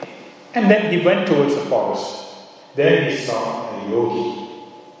 And then he went towards the forest. There he saw a yogi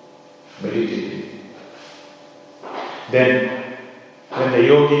meditating. Then, when the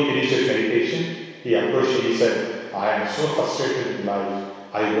yogi finished his meditation, he approached him. He said, I am so frustrated in life.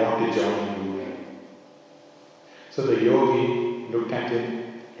 I want to join you. So the yogi looked at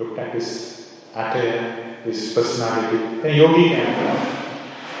him, looked at his attire, his personality. The yogi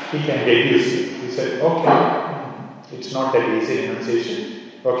can deduce it. He said, okay, it's not that easy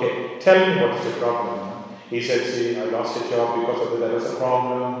renunciation. Okay, tell me what is the problem. He said, see, I lost a job because of there was a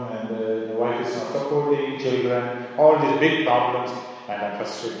problem, and the wife is not supporting, children, all these big problems, and I'm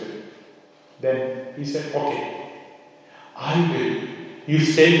frustrated. Then he said, okay, you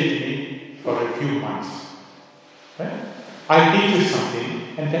stay with me for a few months. Right? I'll teach you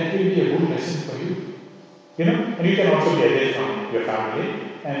something, and that will be a good lesson for you. And you can also get away from your family.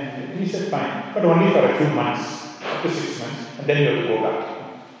 And he said, fine, but only for a few months, up to 6 months, and then you have to go back.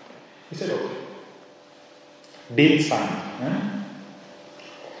 He said, okay. Deal signed.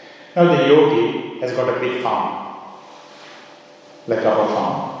 Now the yogi has got a big farm, like our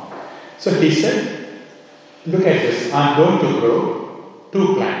farm. So he said, look at this, I'm going to grow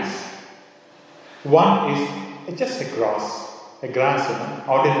 2 plants. One is just a grass,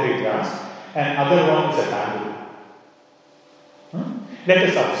 ordinary grass, and other one is a bamboo. Let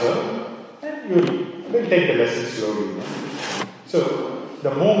us observe, and we'll take the lesson slowly. So, the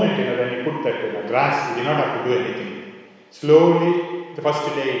moment, when you put that in the grass, you do not have to do anything. Slowly, the first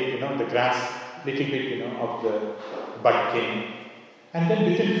day, the grass, little bit, of the bud came. And then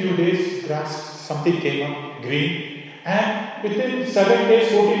within few days, grass, something came up, green. And within 7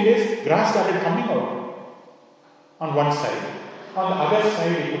 days, 14 days, grass started coming out. On one side. On the other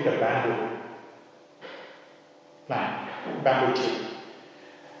side, we put a bamboo plant, bamboo tree.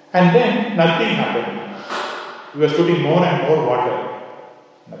 And then, nothing happened. We were putting more and more water.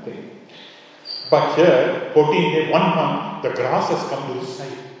 Nothing. But here, 14 days, 1 month, the grass has come to this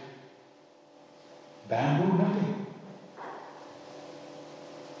side. Bamboo, nothing.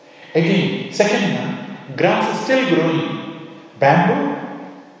 Again, 2nd month, grass is still growing. Bamboo,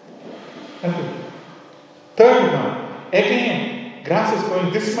 nothing. 3rd month, again, grass is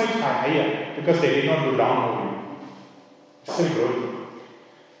going this much higher because they did not do down moving. Still growing.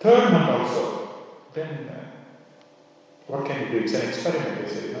 3rd month also. Then, what can you do? It's an experiment,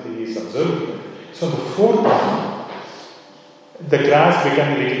 they say. He is observing it. So the 4th month, the grass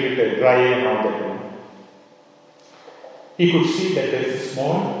became a little bit dry and all that. He could see that there is a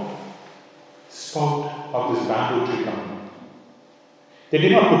small spout of this bamboo tree coming. They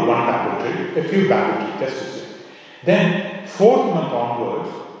did not put 1 bamboo tree, a few bamboo trees, just to say. Then, 4th month onwards,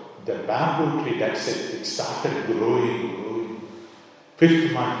 the bamboo tree, that's it, it started growing.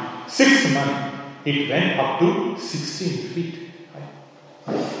 5th month, 6th month, it went up to 16 feet.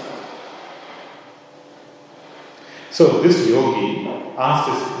 So this yogi asked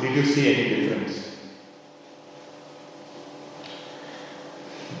us, did you see any difference?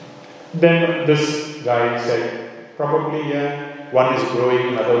 Then this guy said, probably yeah, one is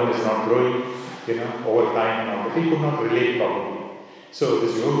growing, another one is not growing, over time and all that. He could not relate probably. So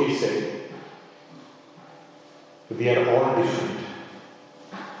this yogi said, we are all different.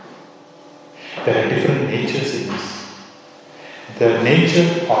 There are different natures in this. The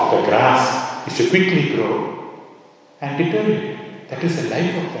nature of the grass is to quickly grow and deteriorate. That is the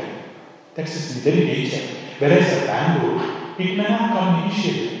life of that. That is its very nature. Whereas a bamboo, it may not come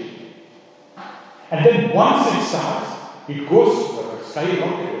initially. And then once it starts, it goes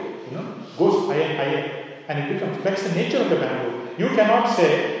skyrocket, goes higher and higher. And it becomes, that's the nature of the bamboo. You cannot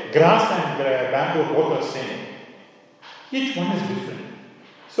say grass and bamboo both are same. Each one is different.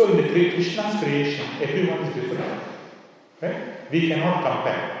 So in the Krishna's creation, everyone is different. Right? We cannot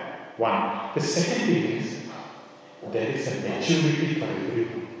compare one. The second thing is, there is a maturity for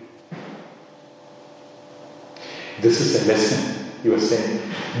everyone. This is a lesson you are saying.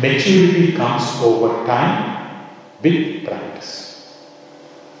 Maturity comes over time with practice.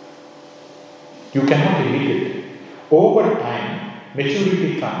 You cannot imitate it. Over time,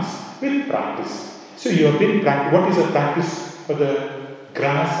 maturity comes with practice. So you have been practice. What is the practice for the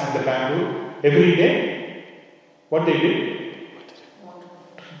grass and the bamboo? Every day, what they do?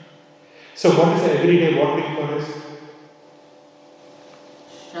 So what is the everyday watering for us?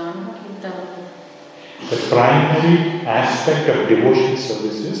 primary aspect of devotion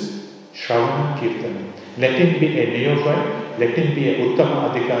service is Shravana Kirtana. Let him be a neophyte, let him be a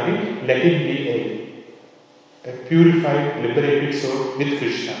Uttama Adhikari, let him be a purified, liberated soul with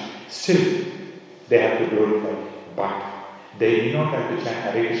Krishna. Still, they have to glorify. But they do not have to chant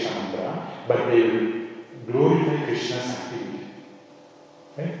Hare Krishna mantra, but they will glorify Krishna's activity.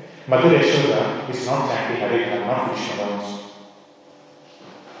 Right? Mother Yashoda is not chanting Hare Krishna, not Krishna rounds.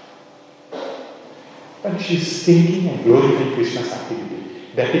 But she is thinking and glorifying Krishna's activity.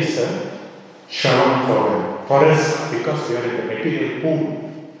 That is a Shravana for her. For us, because we are in the material pool,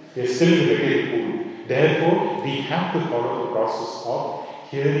 we are still in the material pool. Therefore, we have to follow the process of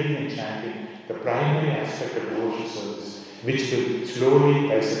hearing and chanting, the primary aspect of devotion service, which will slowly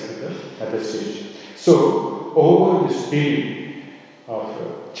rise up to the other stage. So, over this period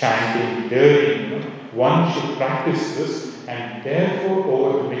of chanting, hearing, one should practice this, and therefore,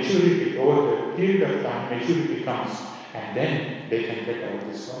 over the maturity, over the period of time, maturity comes, and then they can get out of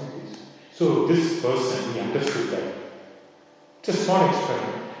these qualities. So, this person, he understood that. It's a small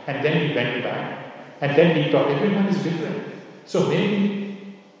experiment, and then he went back. And then he thought, everyone is different. So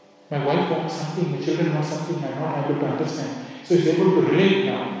maybe my wife wants something, my children want something, I'm not able to understand. So he's able to relate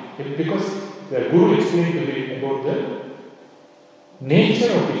now. Because the Guru explained to me about the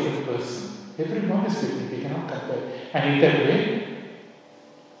nature of different person. Everyone is different, we cannot compare. And in that way,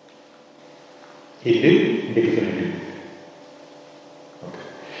 he lived independently. Okay.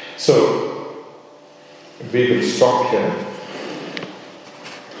 So, we will stop here.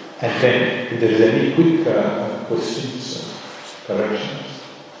 And then, if there is any quick questions or corrections,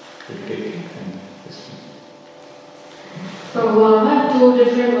 we'll take it and listen. So, we have two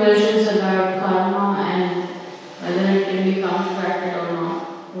different versions about karma and whether it can be counteracted or not.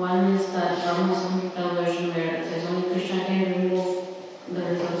 One is that Brahma Samhita version where it says only Krishna can remove the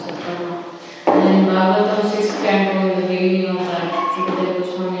results of karma. And in Bhāgavatam 6th canto, in the beginning of that, Śrīmad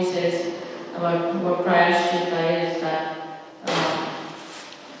Goswami says about what prayaschitta is that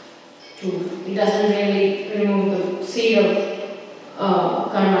it doesn't really remove the seed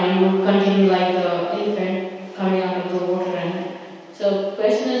of karma. You would continue like the infant coming out of the water. And so, the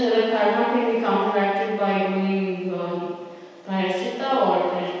question is whether karma can be counteracted by doing prayaschitta or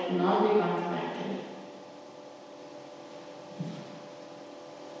can it not be counteracted?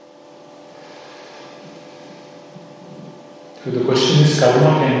 So the question is,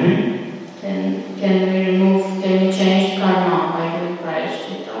 karma can be? Can we change karma by doing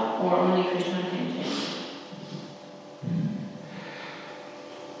prayaschitta, or only Krishna can change?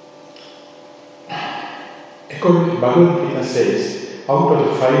 According to Bhagavad Gita says, out of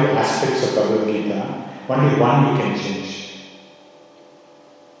the 5 aspects of Bhagavad Gita, only one you can change.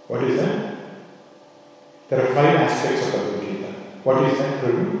 What is that? There are 5 aspects of Bhagavad Gita. What is that,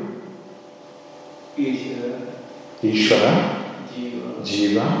 Prabhu? Ishvara,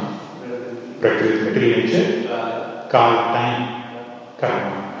 Jiva, Prakriti, material nature, Kala, time,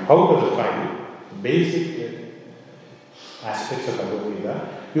 karma. Out of the 5 basic aspects of Bhagavad Gita,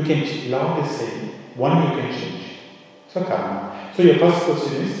 you can, Lord is saying, one you can change. So karma. So your first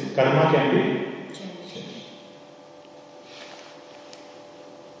question is, karma can be changed.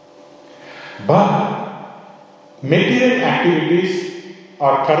 But material activities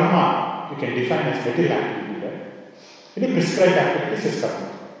or karma, you can define as material activity, right? Any prescribed activities is karma.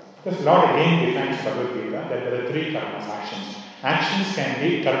 Because Lord again defines Bhagavad Gita that there are 3 karmas, actions. Actions can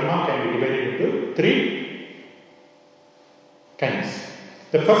be, karma can be divided into 3 kinds.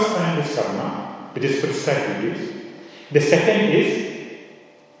 The first kind is karma, which is prescribed duties. The second is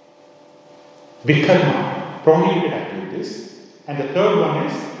vikarma, prohibited activities. And the third one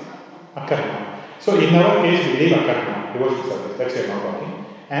is akarma. So in our case, we leave akarma, devotional service, that's why we are not talking.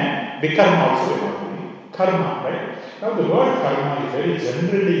 And vikarma also we are not doing. Karma, right? Now the word karma is very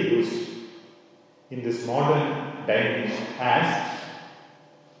generally used in this modern dimension as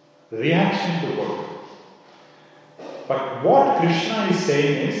reaction to work. But what Krishna is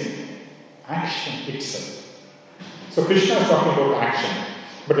saying is action itself. So Krishna is talking about action,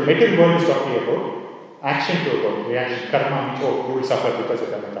 but the material world is talking about action to a work, reaction, karma, which you will suffer because of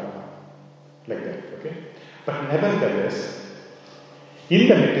the karma. Like that, okay? But nevertheless, in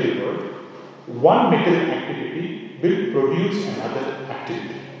the material world, one material activity will produce another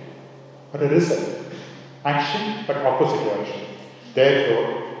activity or a result. Action, but opposite to action.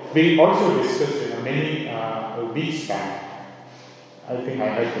 Therefore, we also discussed many weeks back, I think I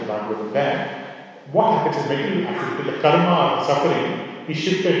had to talk about that. What happens in material activity, the karma or suffering is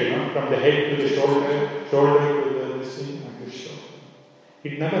shifted, from the head to the shoulder to the scene and the shoulder.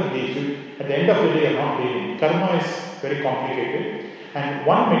 It never leaves. At the end of the day, you are not leaving. Karma is very complicated. And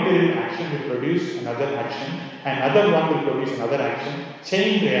one material action will produce another action, another one will produce another action,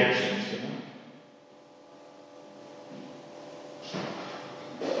 chain reactions,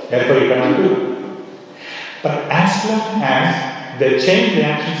 Therefore, you cannot do. But as long as the chain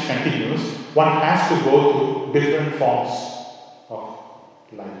reactions continues, one has to go through different forms of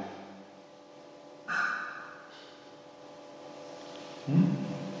life.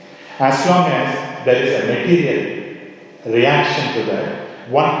 As long as there is a material reaction to that,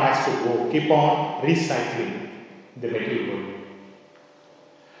 one has to keep on recycling the material world.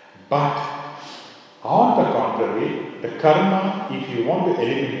 But on the contrary, the karma, if you want to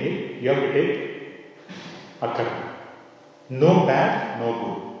eliminate, you have to take akarma. No bad, no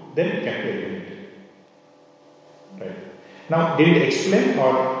good. Then it can be eliminated. Right. Now, did it explain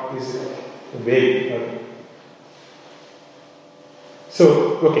or is it vague?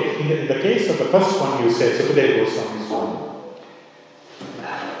 So, okay, in the case of the first one you said, Sukadeva Goswami's one,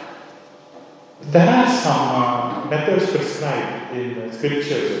 there are some methods prescribed in the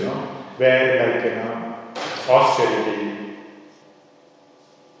scriptures, where austerity,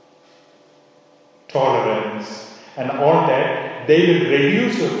 tolerance, and all that, they will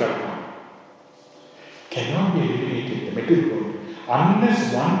reduce your karma. Cannot be eliminated, the material world,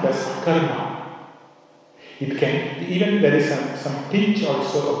 unless one does karma. It can, even there is some tinge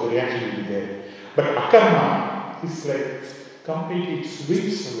also of the reaction will be there. But akarma is like completely, it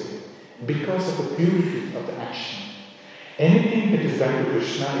sweeps away because of the purity of the action. Anything that is done to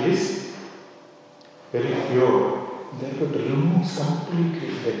Krishna is very pure. Therefore, it removes completely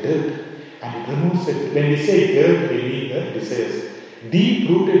the dirt. And it removes it. When we say dirt, we mean the desires.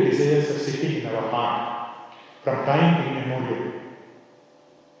 Deep-rooted desires are sitting in our heart from time immemorial.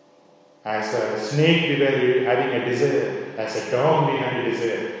 As a snake, we were having a desire. As a dog, we had a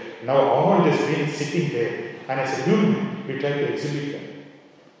desire. Now all this been sitting there. And as a human, we try to exhibit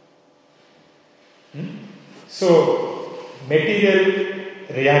them. So, material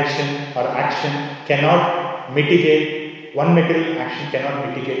reaction or action cannot mitigate, one material action cannot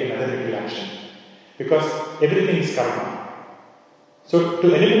mitigate another material action. Because everything is karma. So,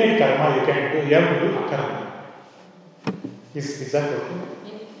 to eliminate karma, you have to do akarma. Is that okay?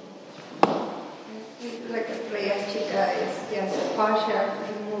 Like a prayachita is just a partial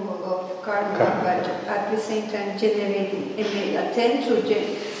removal of karma, but at the same time generating, if they attempt to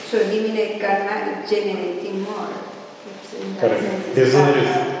eliminate karma, it's generating more. It's in that correct. sense,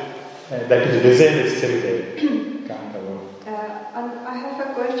 Desire is still there. And I have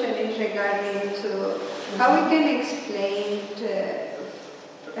a question in regarding to how we can explain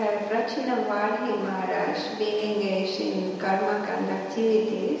Prachinavarhi Maharaj being engaged in karma kanda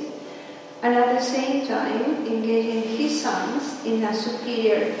activities, and at the same time engaging his sons in a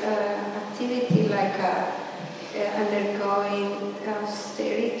superior activity like undergoing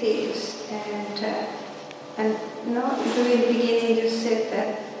austerities and no, during the beginning you said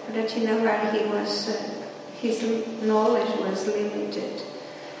that Prachinavarhi was his knowledge was limited.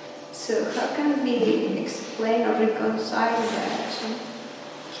 So how can we explain or reconcile that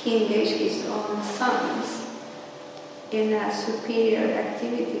he engaged his own sons in a superior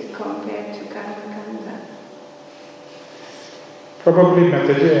activity compared to karma kanda? Probably,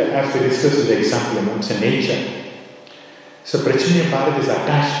 Mataji, as we discussed in the example, it's a nature. So Prachina Bharat is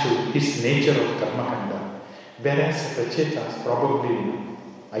attached to his nature of karma kanda. Whereas Prachetas probably,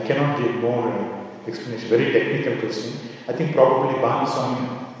 I cannot give more explanation, very technical question. I think probably Bhanu Swami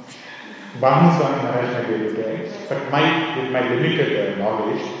Maharaj might be able to, but with my limited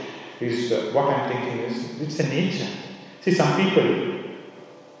knowledge, is what I'm thinking is, it's a nature. See, some people,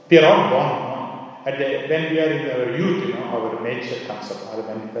 we are all born, when we are in our youth, our nature comes up.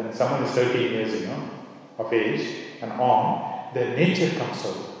 When someone is 13 years, of age and on, their nature comes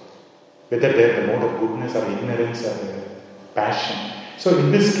out. Whether they have the mode of goodness or ignorance or passion. So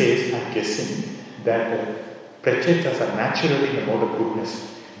in this case, I'm guessing that Prachetas are naturally in the mode of goodness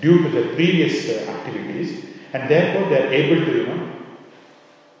due to the previous activities, and therefore they are able to,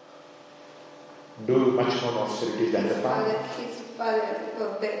 do much more austerities than the father. His father,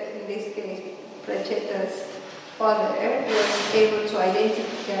 in this case, Pracheta's father, was able to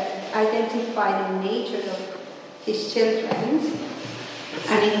identify the nature of his children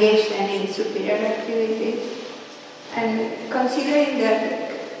and engage them in superior activities. And considering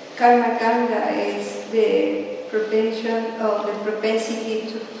that karma kanda is the propensity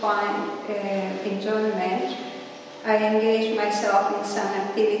to find enjoyment, I engage myself in some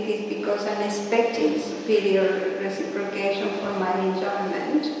activities because I'm expecting superior reciprocation for my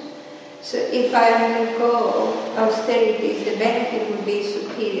enjoyment. So if I undergo austerities, the benefit would be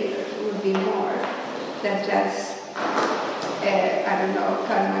superior, would be more than just a I don't know,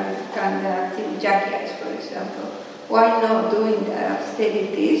 karma, kanda, jagyas, for example. Why not doing the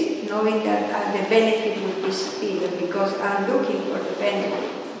austerities, knowing that the benefit will disappear because I'm looking for the benefit?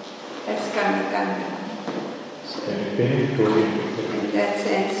 That's karma kanda. So, in that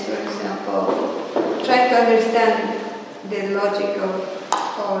sense, for example, try to understand the logic of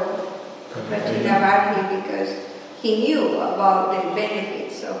Prajnavarhi because he knew about the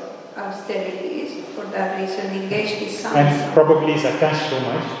benefits of austerities. For that reason, engaged his son. And probably is attached so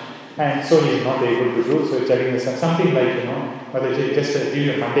much, and so he is not able to do. So telling us something like, Motherji, just to give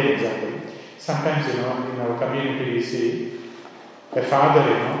you a mundane example. Sometimes, in our community we see a father,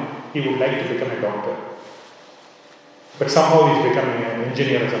 he would like to become a doctor, but somehow he's becoming an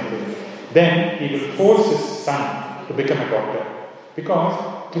engineer or something. Then he will force his son to become a doctor, because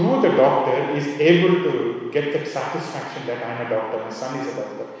through the doctor he is able to get the satisfaction that I am a doctor, my son is a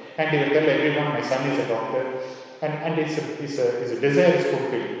doctor, and he will tell everyone my son is a doctor, and his desire is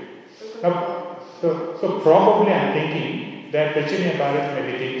fulfilled. Now, so probably I am thinking that Prajna Bharat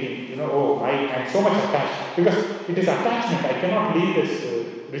may be thinking, I am so much attached, because it is attachment. I cannot leave this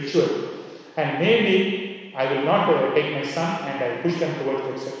ritual, and maybe I will not take my son and I push them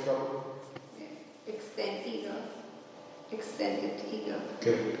towards the problem. Extended ego.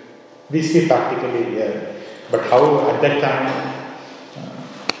 Correct. We see practically here, but how at that time,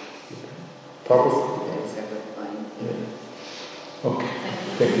 probably. That's a good point. Yeah. Okay.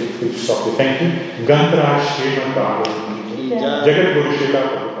 Thank you. We'll stop here. Thank you. Gandhara Śrīmad Bhāgavatam. Jagat Guru Śrīla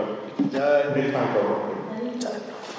Prabhupada. Nithai Prabhupada.